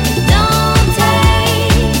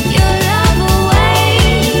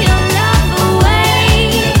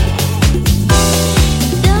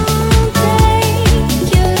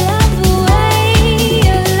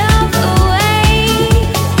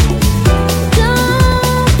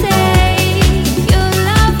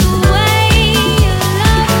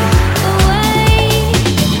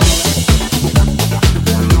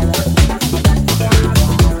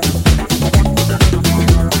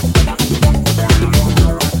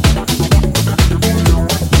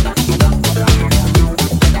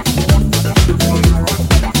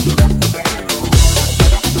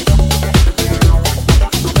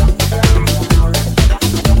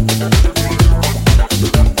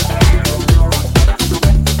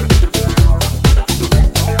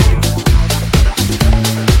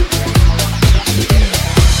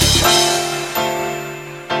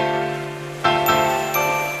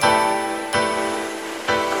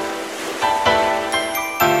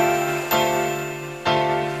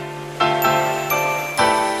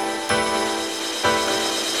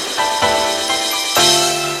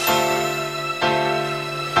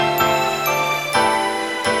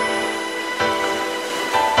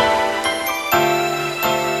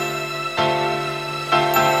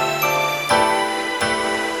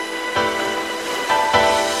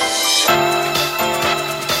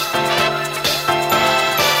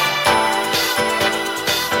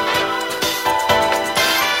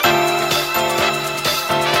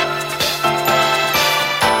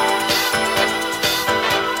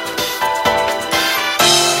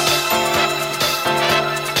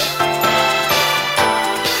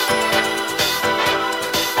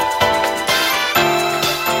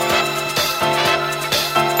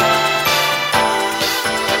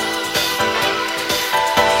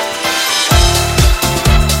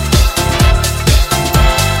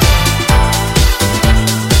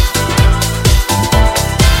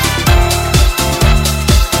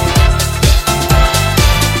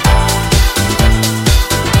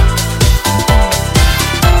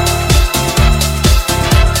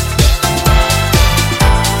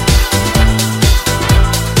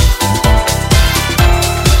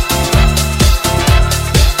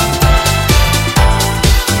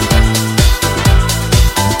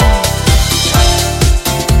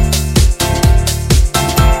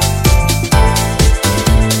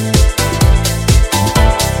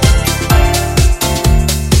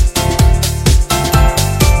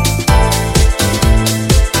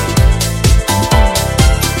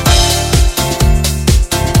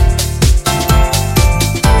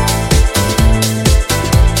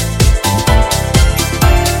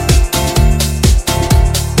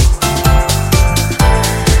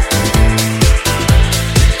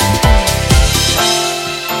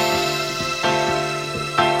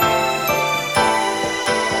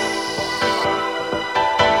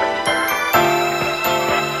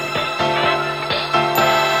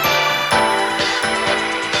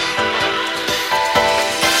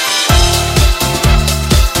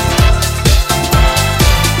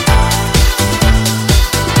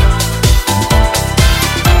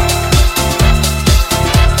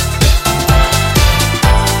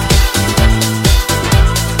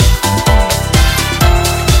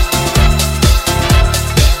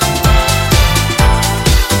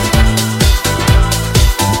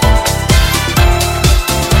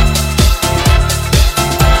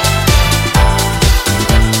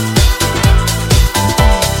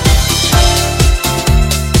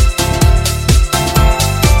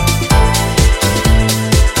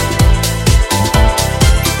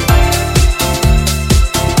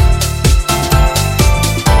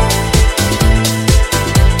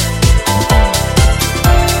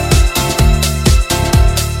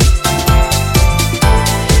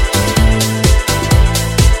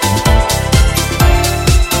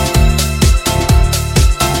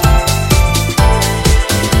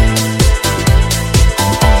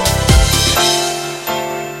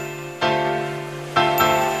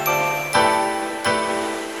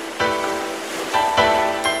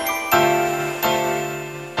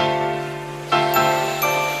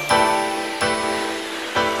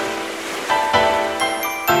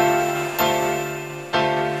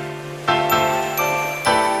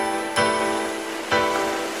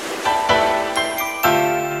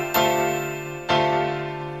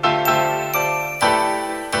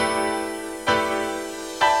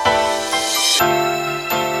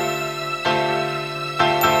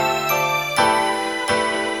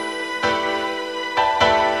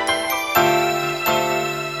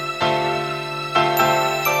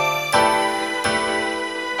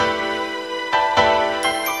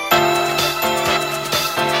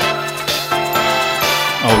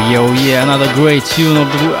 Oh yeah, another great tune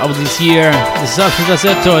of this year. This is Alfred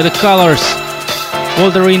Gazzetto, The Colors,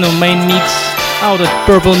 Walterino main mix out at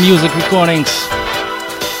Purple Music Recordings.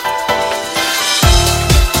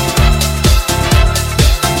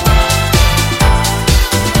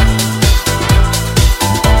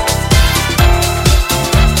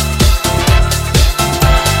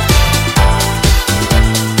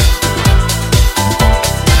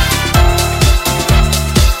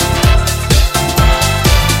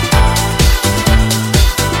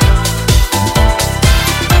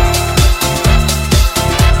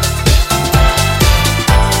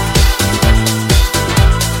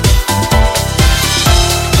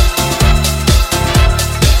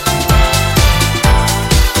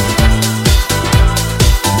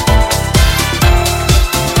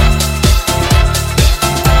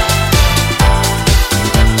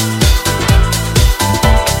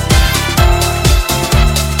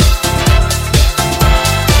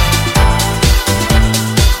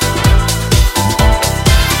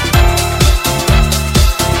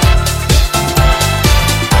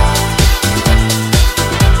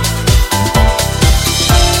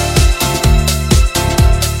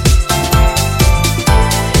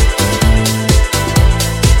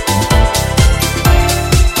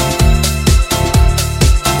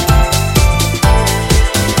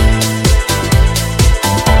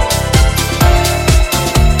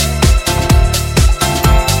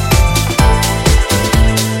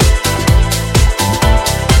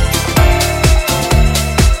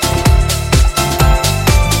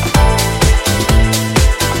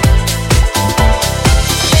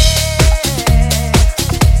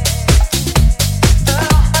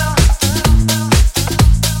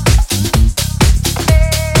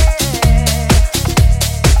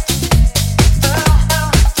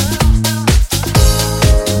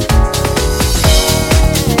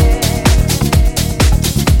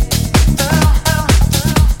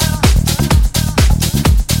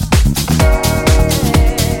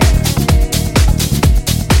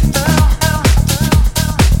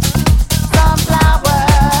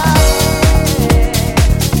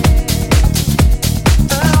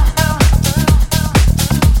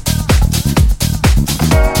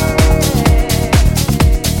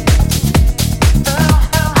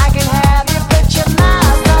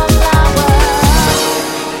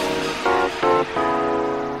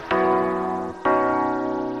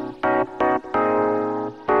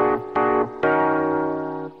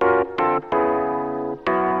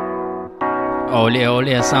 Ole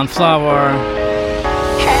Ole Sunflower.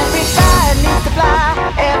 Every side needs to fly,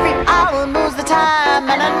 every hour moves the time,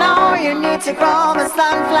 and I know you need to grow a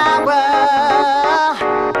sunflower.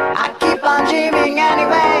 I keep on dreaming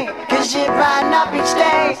anyway, cause you brighten up each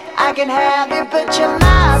day. I can have you, but you're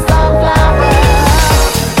my sunflower.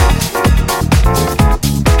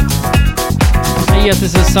 Yes,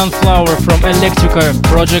 this is Sunflower from Electrica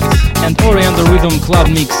Project and Oriental Rhythm Club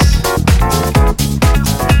Mix.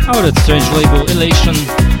 Out at strange label Elation.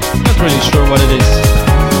 Not really sure what it is.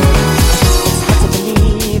 It's hard to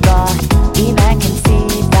believe or even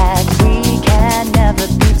conceive that we can never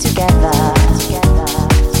be together.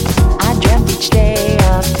 I dreamt each day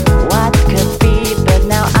of what could be, but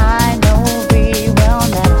now I know we will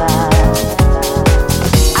never.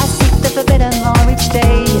 I seek the forbidden more each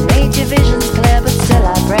day. You made your visions clear, but still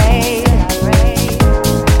I pray.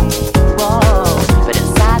 Whoa, but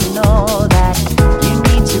inside I know that you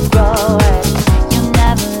need to grow and you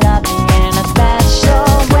never love me in a special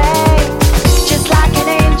way. Just like an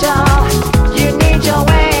angel, you need your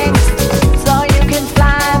wings so you can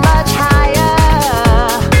fly much higher.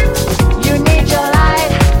 You need your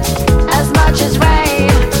light as much as rain.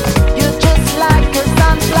 You're just like a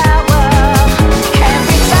sunflower.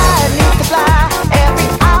 Every side needs to fly, every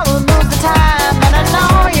hour moves the time, and I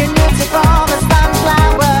know you need to grow a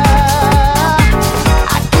sunflower.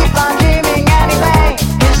 I keep on dreaming anyway,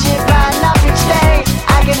 cause you brighten up each day.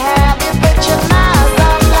 I can have you, but you're my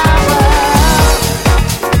sunflower.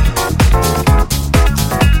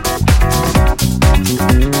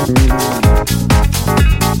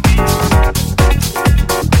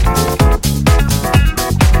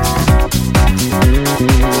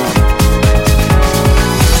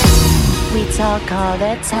 We talk all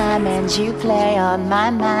the time and you play on my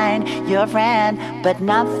mind. You're a friend, but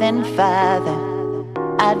nothing further.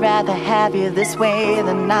 I'd rather have you this way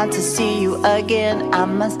than not to see you again. I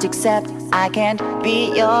must accept I can't be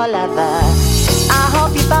your lover. I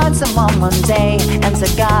hope you find someone one day, and to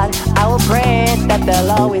God I will pray that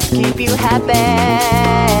they'll always keep you happy.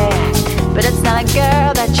 But it's not a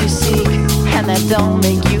girl that you seek, and that don't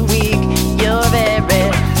make you weak. You're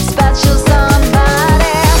very special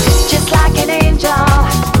somebody, just like an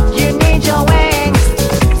angel.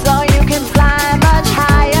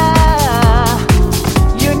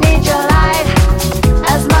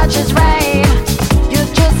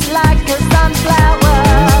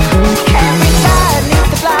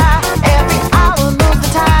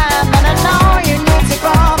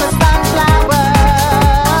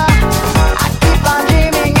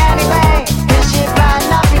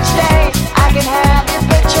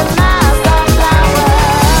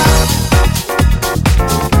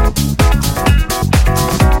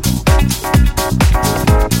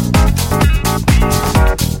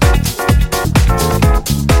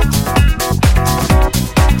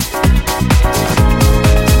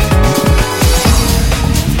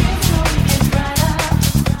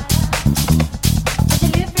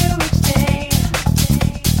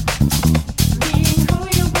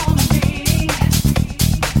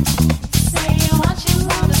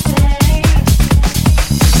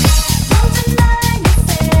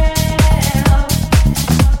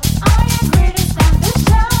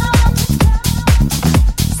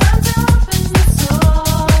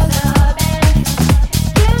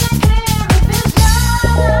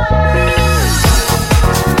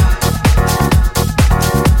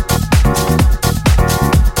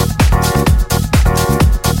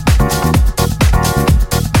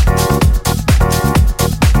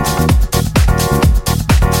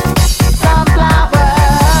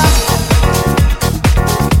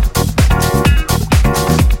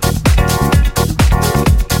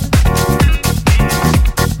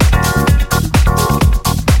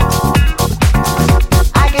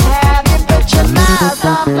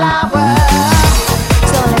 sunflower.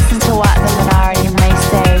 So listen to what the minority may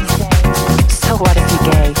say. So what if you're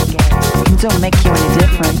gay? It don't make you any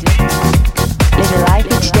different. Live your life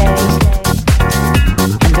each day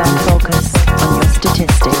and don't focus on your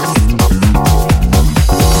statistics.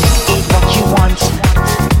 Eat what you want,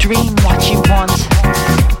 dream what you want,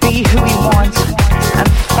 be who you want, and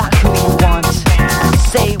fuck who you want.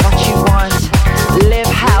 Say what you want, live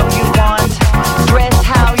how you want, dress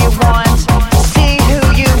how you want, see who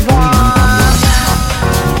you want.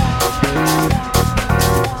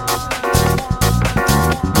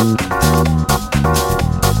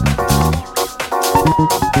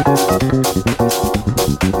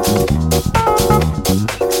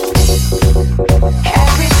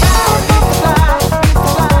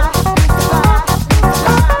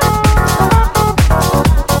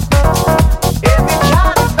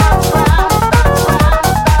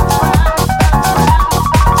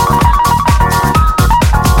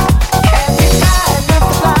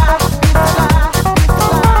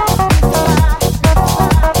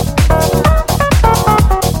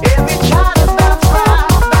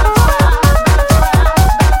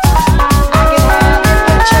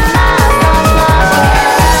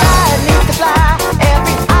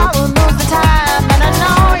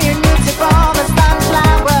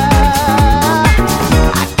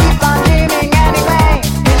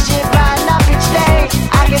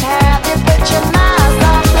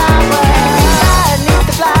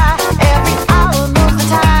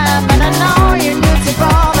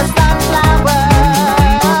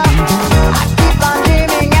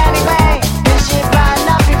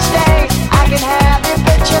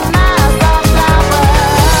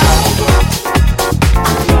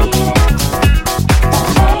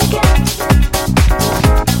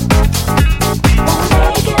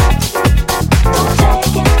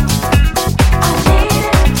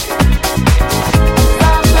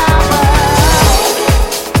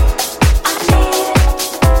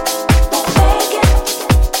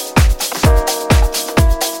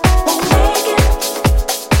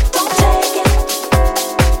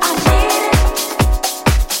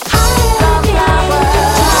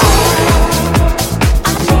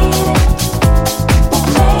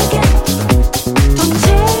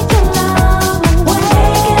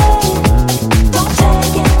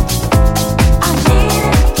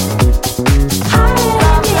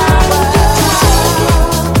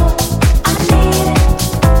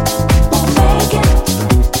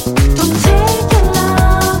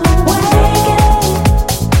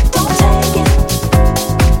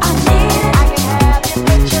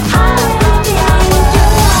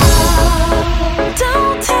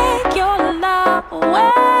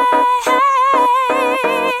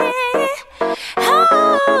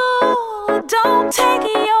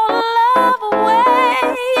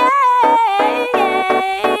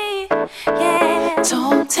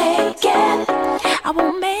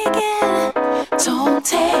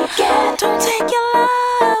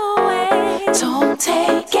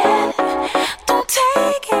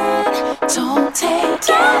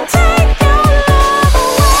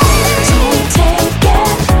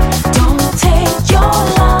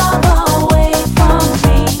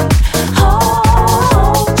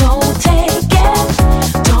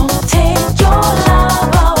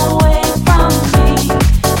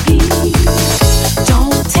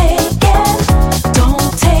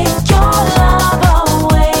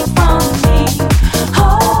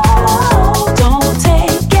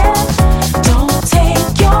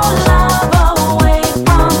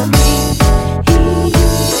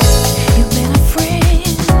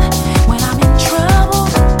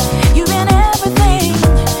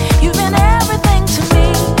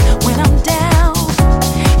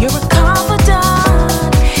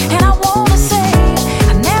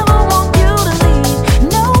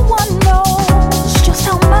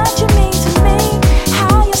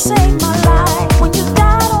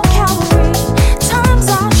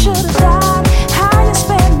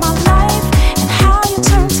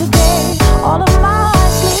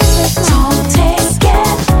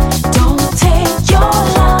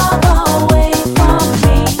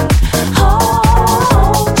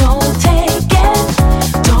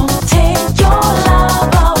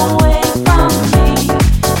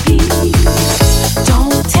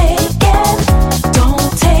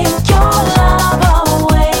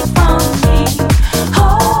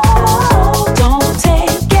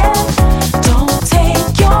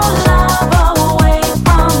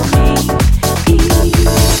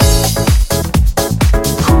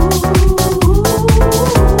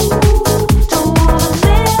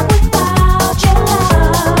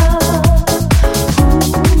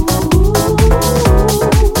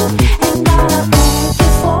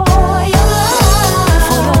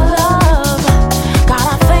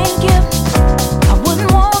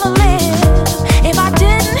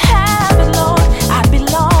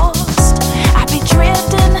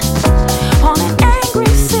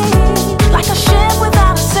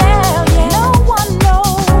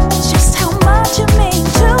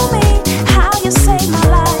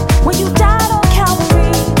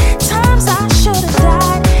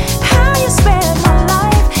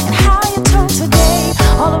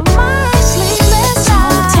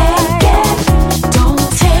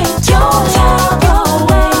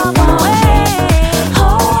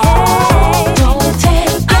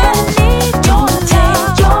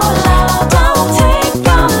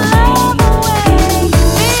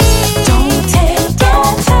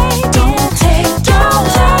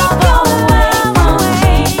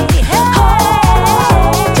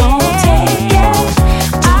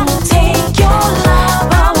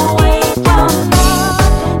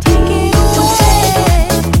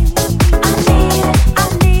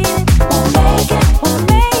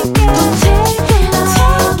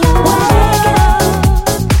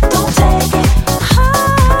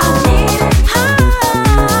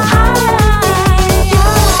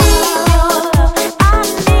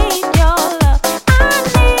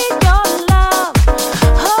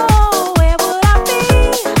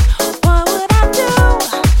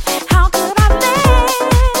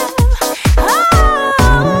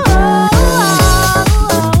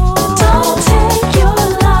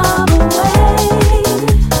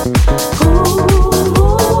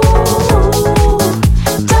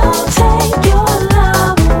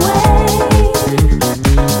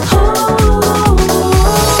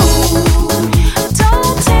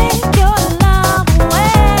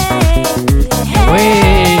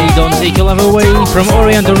 from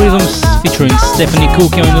Oriental Rhythms featuring Stephanie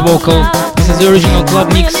Cooke on the vocal. This is the original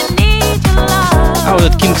club mix out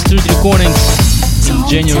at King Street Recordings in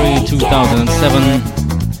January 2007.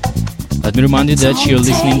 Let me remind you that you're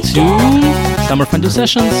listening to Summer Fondue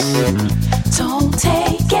Sessions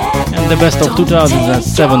and the best of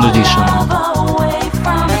 2007 edition.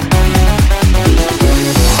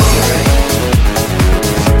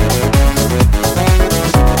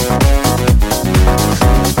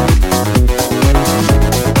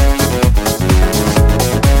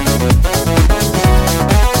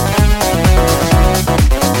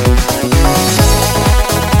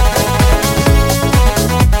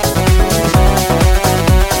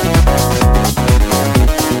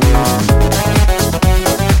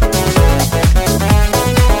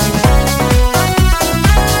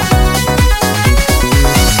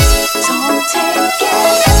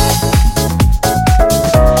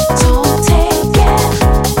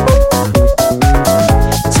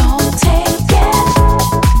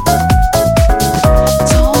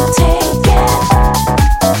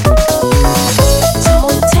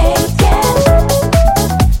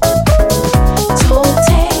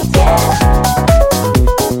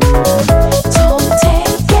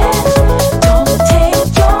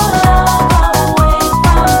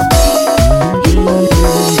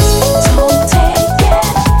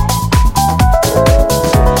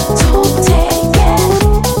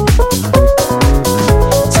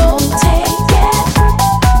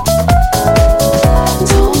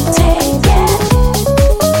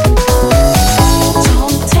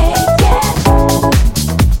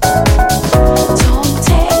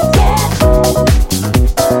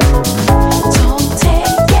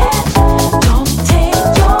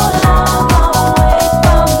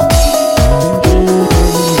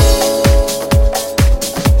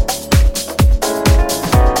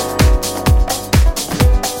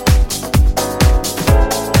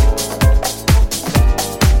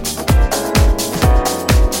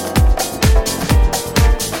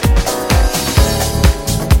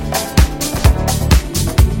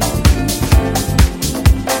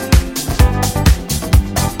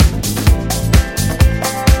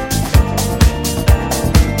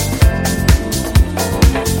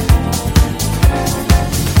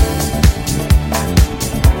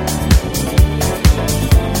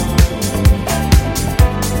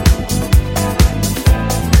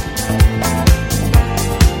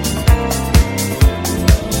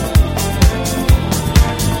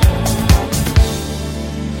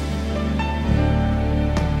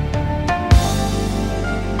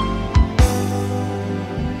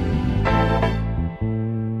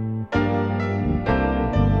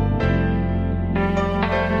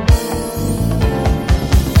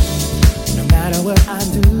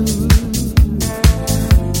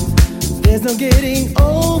 There's no getting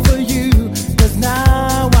over you, 'cause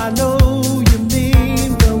now I know you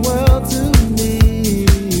mean the world to me.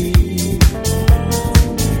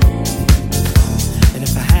 And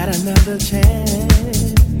if I had another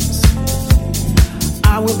chance,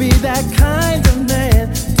 I would be that kind of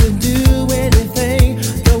man to do anything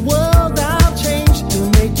the world I'll change to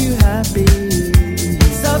make you happy.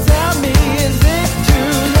 So tell me, is it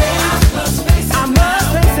too late? I must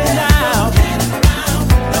face it now.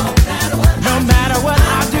 No matter what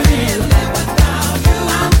I do,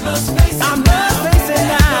 I must face it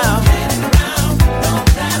now.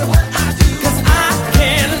 'Cause I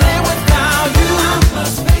can't live without you.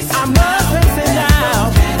 I must face it now.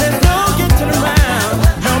 There's no getting around.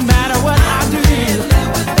 No matter what I do,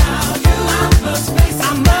 I must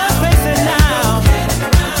face it now.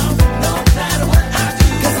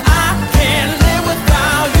 'Cause I can't live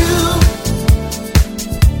without you.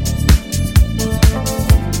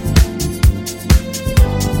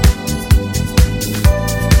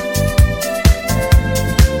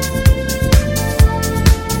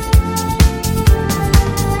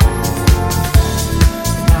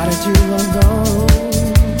 Now that you are gone,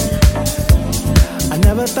 I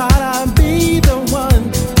never thought I'd be the one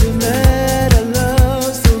to let a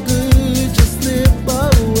love so good just slip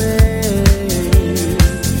away.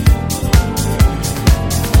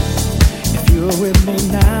 If you're with me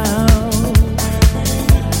now,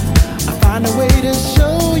 I find a way to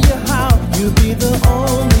show you how you'll be the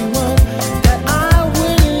only one that I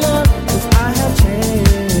will love, 'cause I have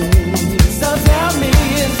changed. So tell me,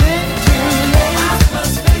 is it too late?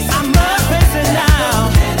 I must face it now.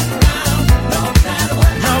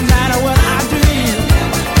 No matter what I do,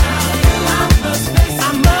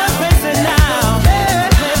 I must face it now.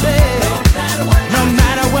 Baby. No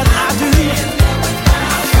matter what I do,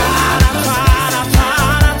 I tried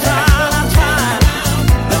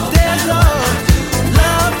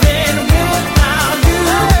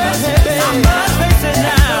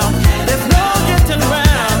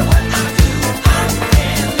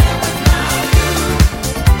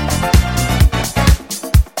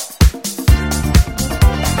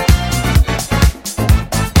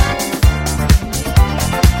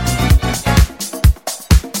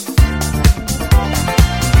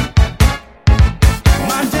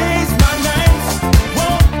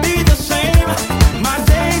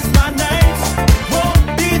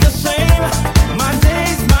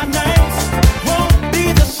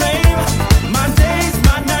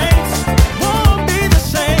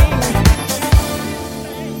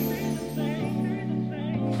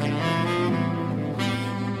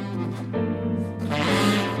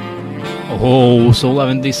Oh, so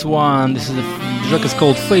loving this one. This is the track is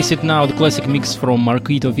called Face It Now, the classic mix from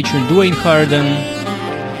Marquito featuring Dwayne Harden,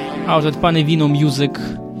 out at Pane Vino Music.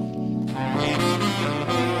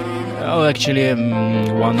 Oh, actually,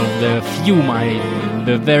 one of the few,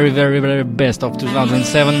 the very, very, very best of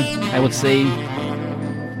 2007, I would say.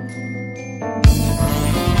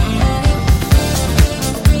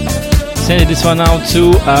 Sending this one out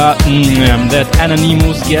to that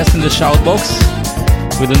anonymous guest in the shoutbox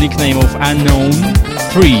with the nickname of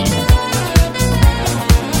Unknown3.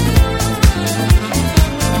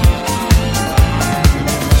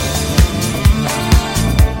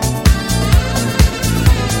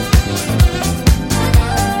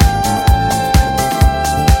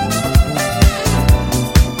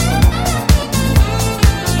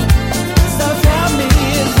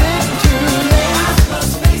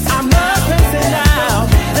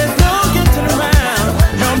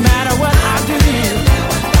 No matter what I do,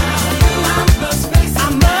 I must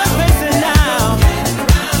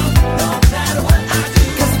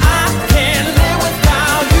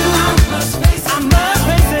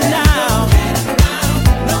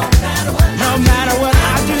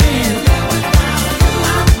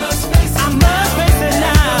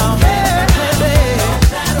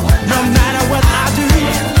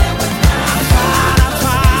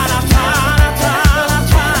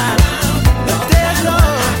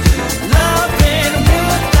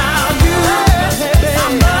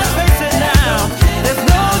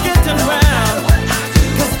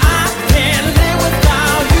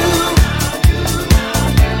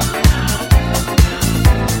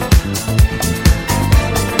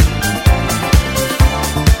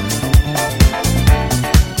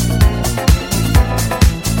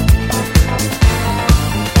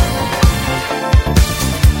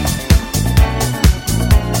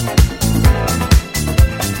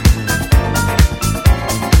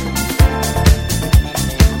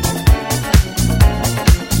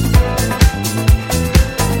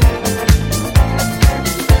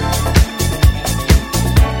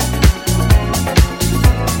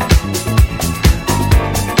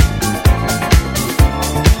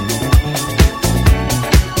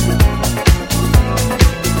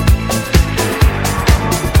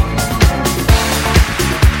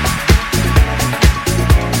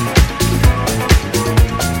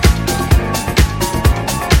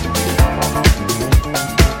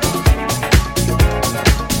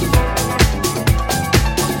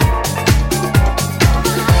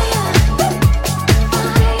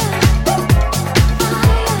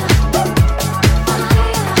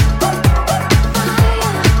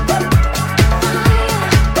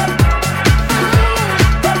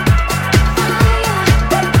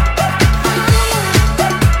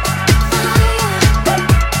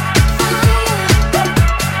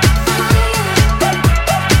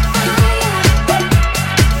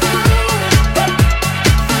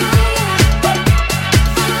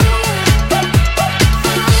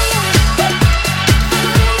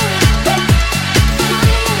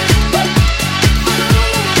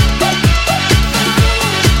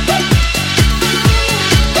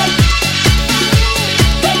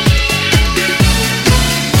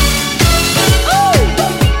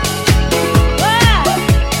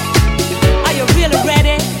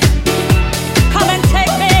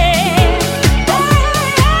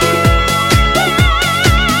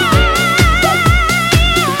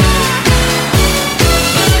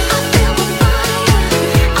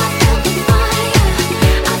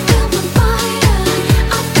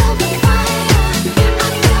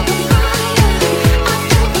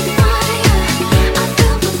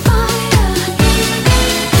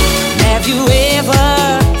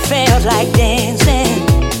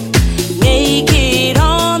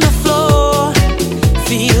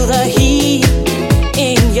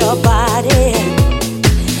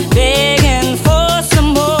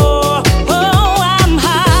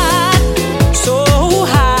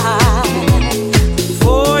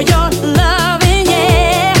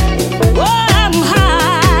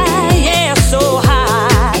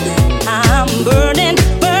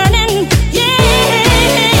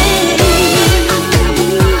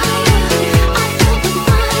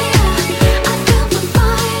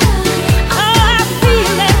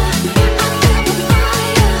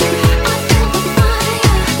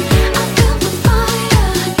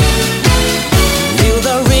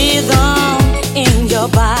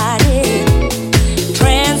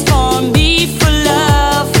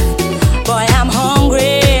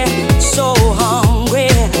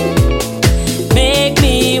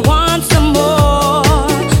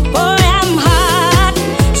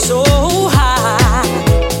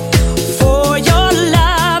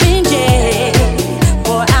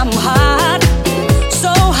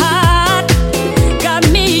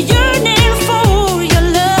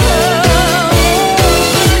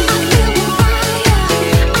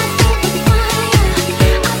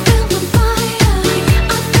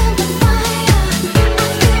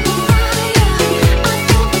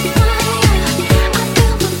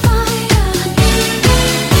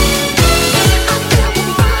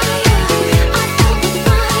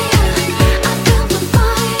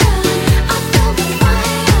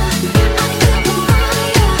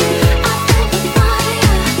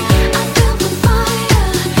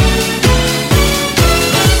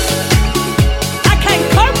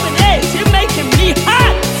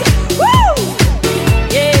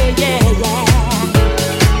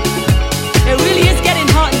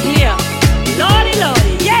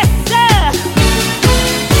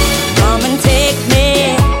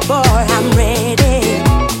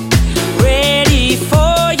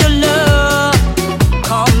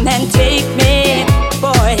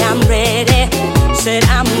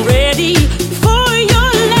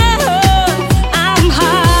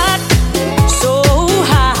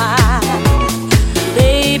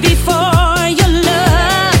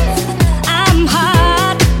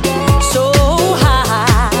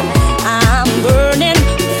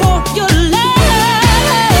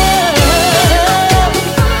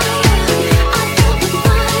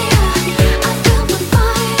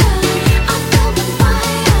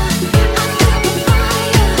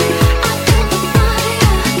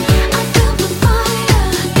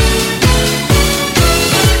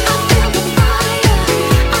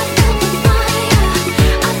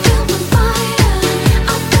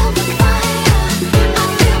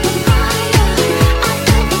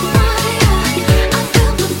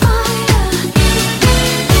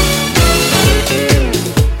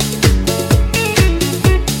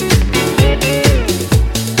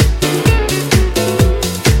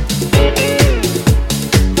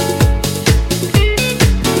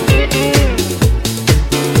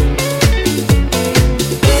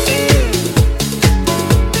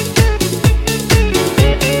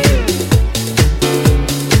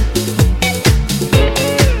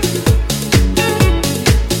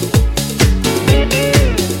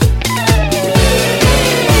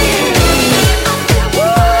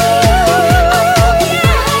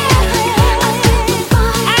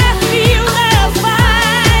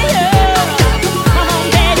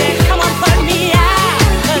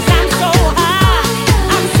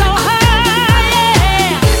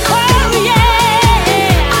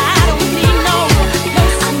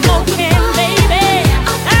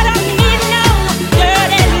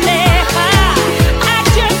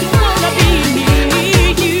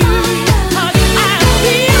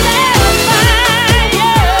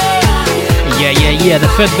Yeah, the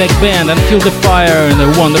Fatback Band and Feel the Fire and the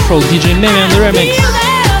wonderful DJ Meme on the remix.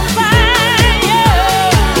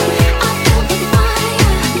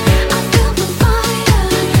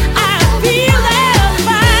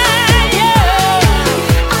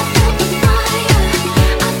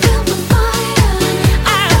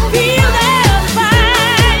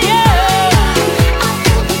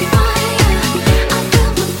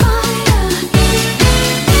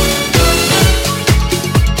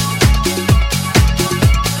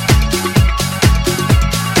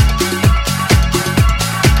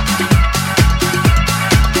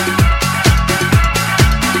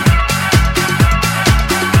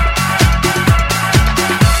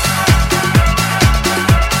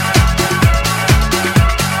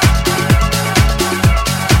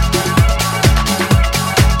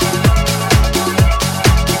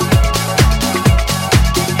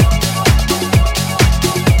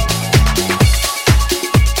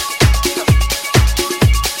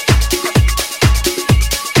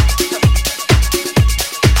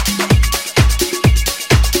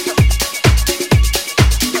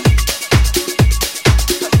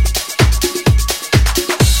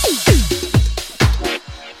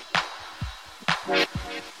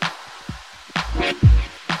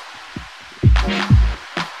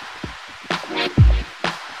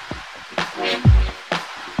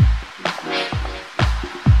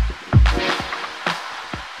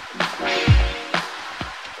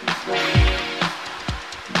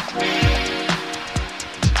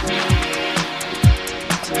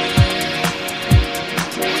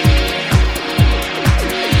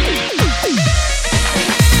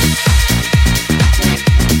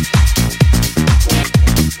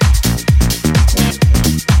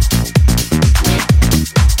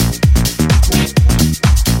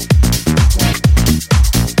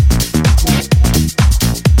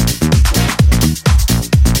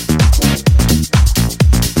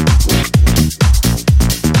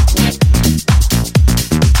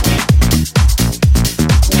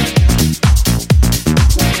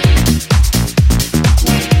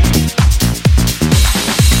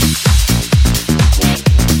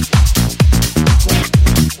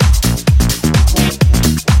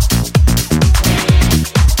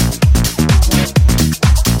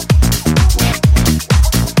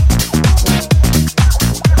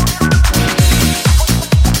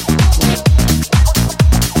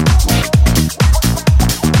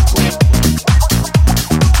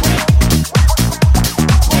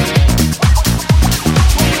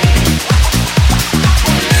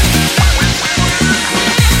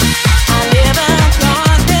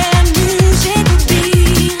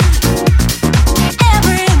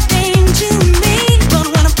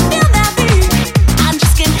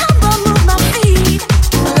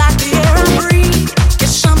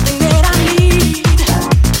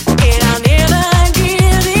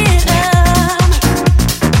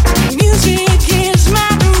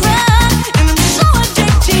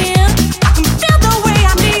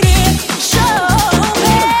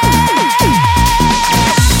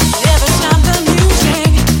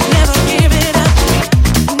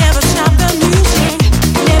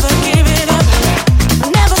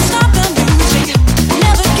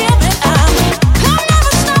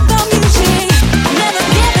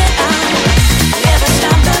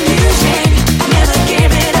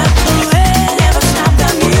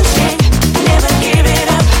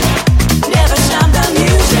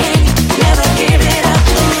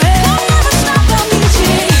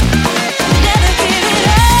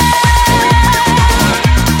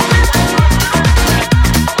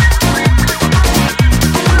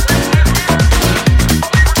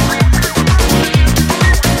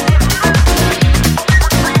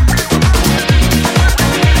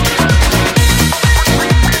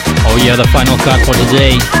 Yeah, the final cut for the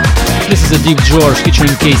day. This is a Deep George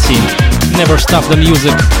featuring Casey. Never Stop the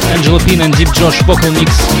Music. Angela Pina and Deep George vocal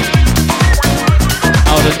mix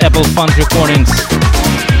out at Apple Funk Recordings.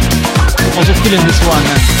 Also feeling this one.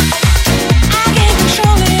 I can't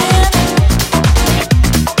control it.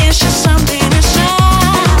 It's just something inside,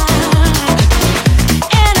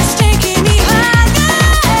 and it's taking me higher,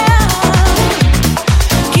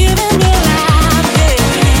 giving me life.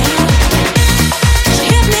 So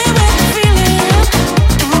hit me with the feeling,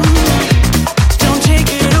 don't take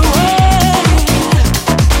it away.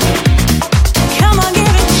 Come on,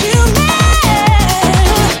 give it to me.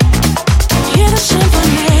 Hear the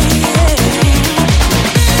symphony.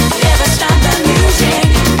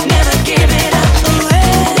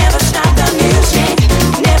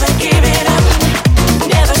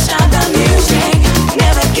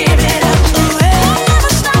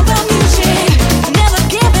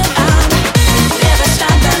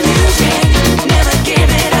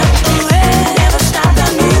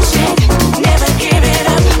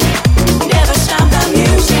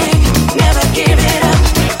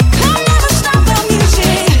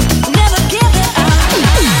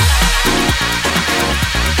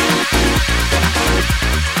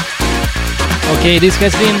 Okay, this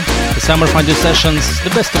has been the Summer Fondue Sessions, the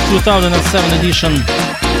best of 2007 edition.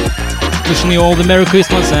 Wishing you all the Merry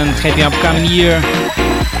Christmas and happy upcoming year.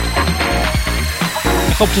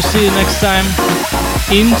 I hope to see you next time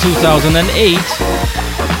in 2008.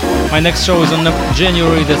 My next show is on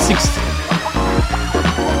January the 6th.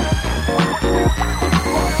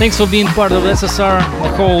 Thanks for being part of SSR the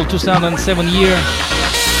whole 2007 year.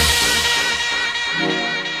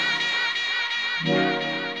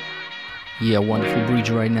 Yeah, wonderful bridge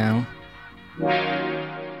right now.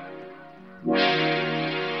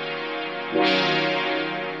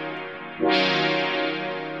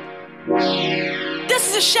 This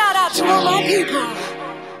is a shout out to all my people.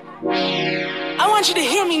 I want you to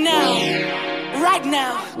hear me now, right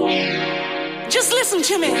now. Just listen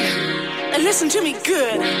to me, and listen to me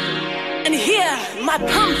good, and hear my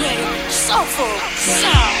pumping, soulful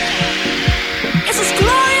sound. It's as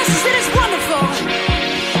glorious as it is wonderful,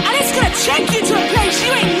 and it's gonna take you to a place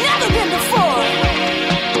you ain't never been before.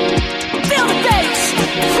 Feel the bass,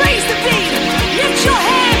 praise the beat, lift your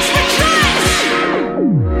hands, rejoice!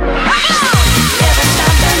 Never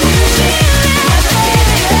stop the music, never give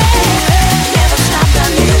it up. Never stop the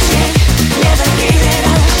music, never give it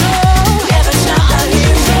up. Never stop the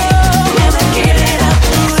music, never give it up.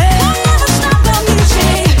 Never stop the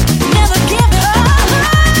music, never give it up.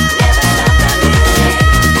 Never stop the music,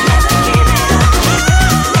 never give it up.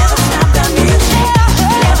 Never stop the music,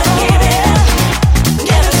 never give it up.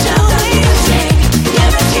 Never stop the music,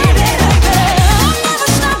 never give it up. Never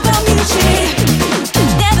stop the music,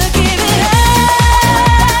 never give it up.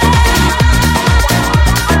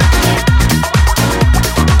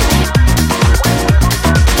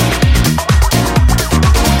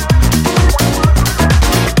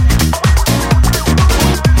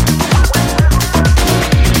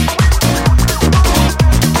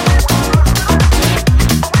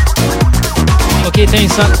 Okay,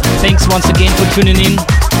 thanks once again for tuning in,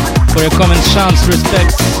 for your comments, shouts,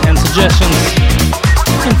 respects and suggestions,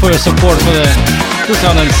 and for your support for the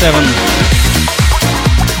 2007.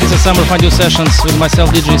 This is Summer Fondue Sessions with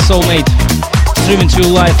myself, DJ Soulmate, streaming to you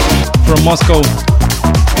live from Moscow.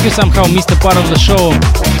 If you somehow missed a part of the show,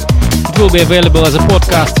 it will be available as a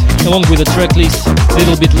podcast along with the track list a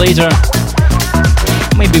little bit later,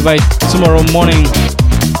 maybe by tomorrow morning.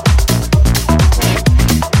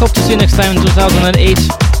 Hope to see you next time in 2008.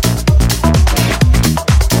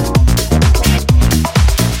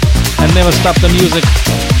 And never stop the music.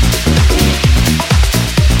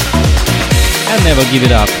 And never give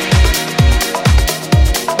it up.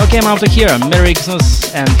 Okay, I'm out of here. Merry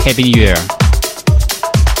Christmas and Happy New Year.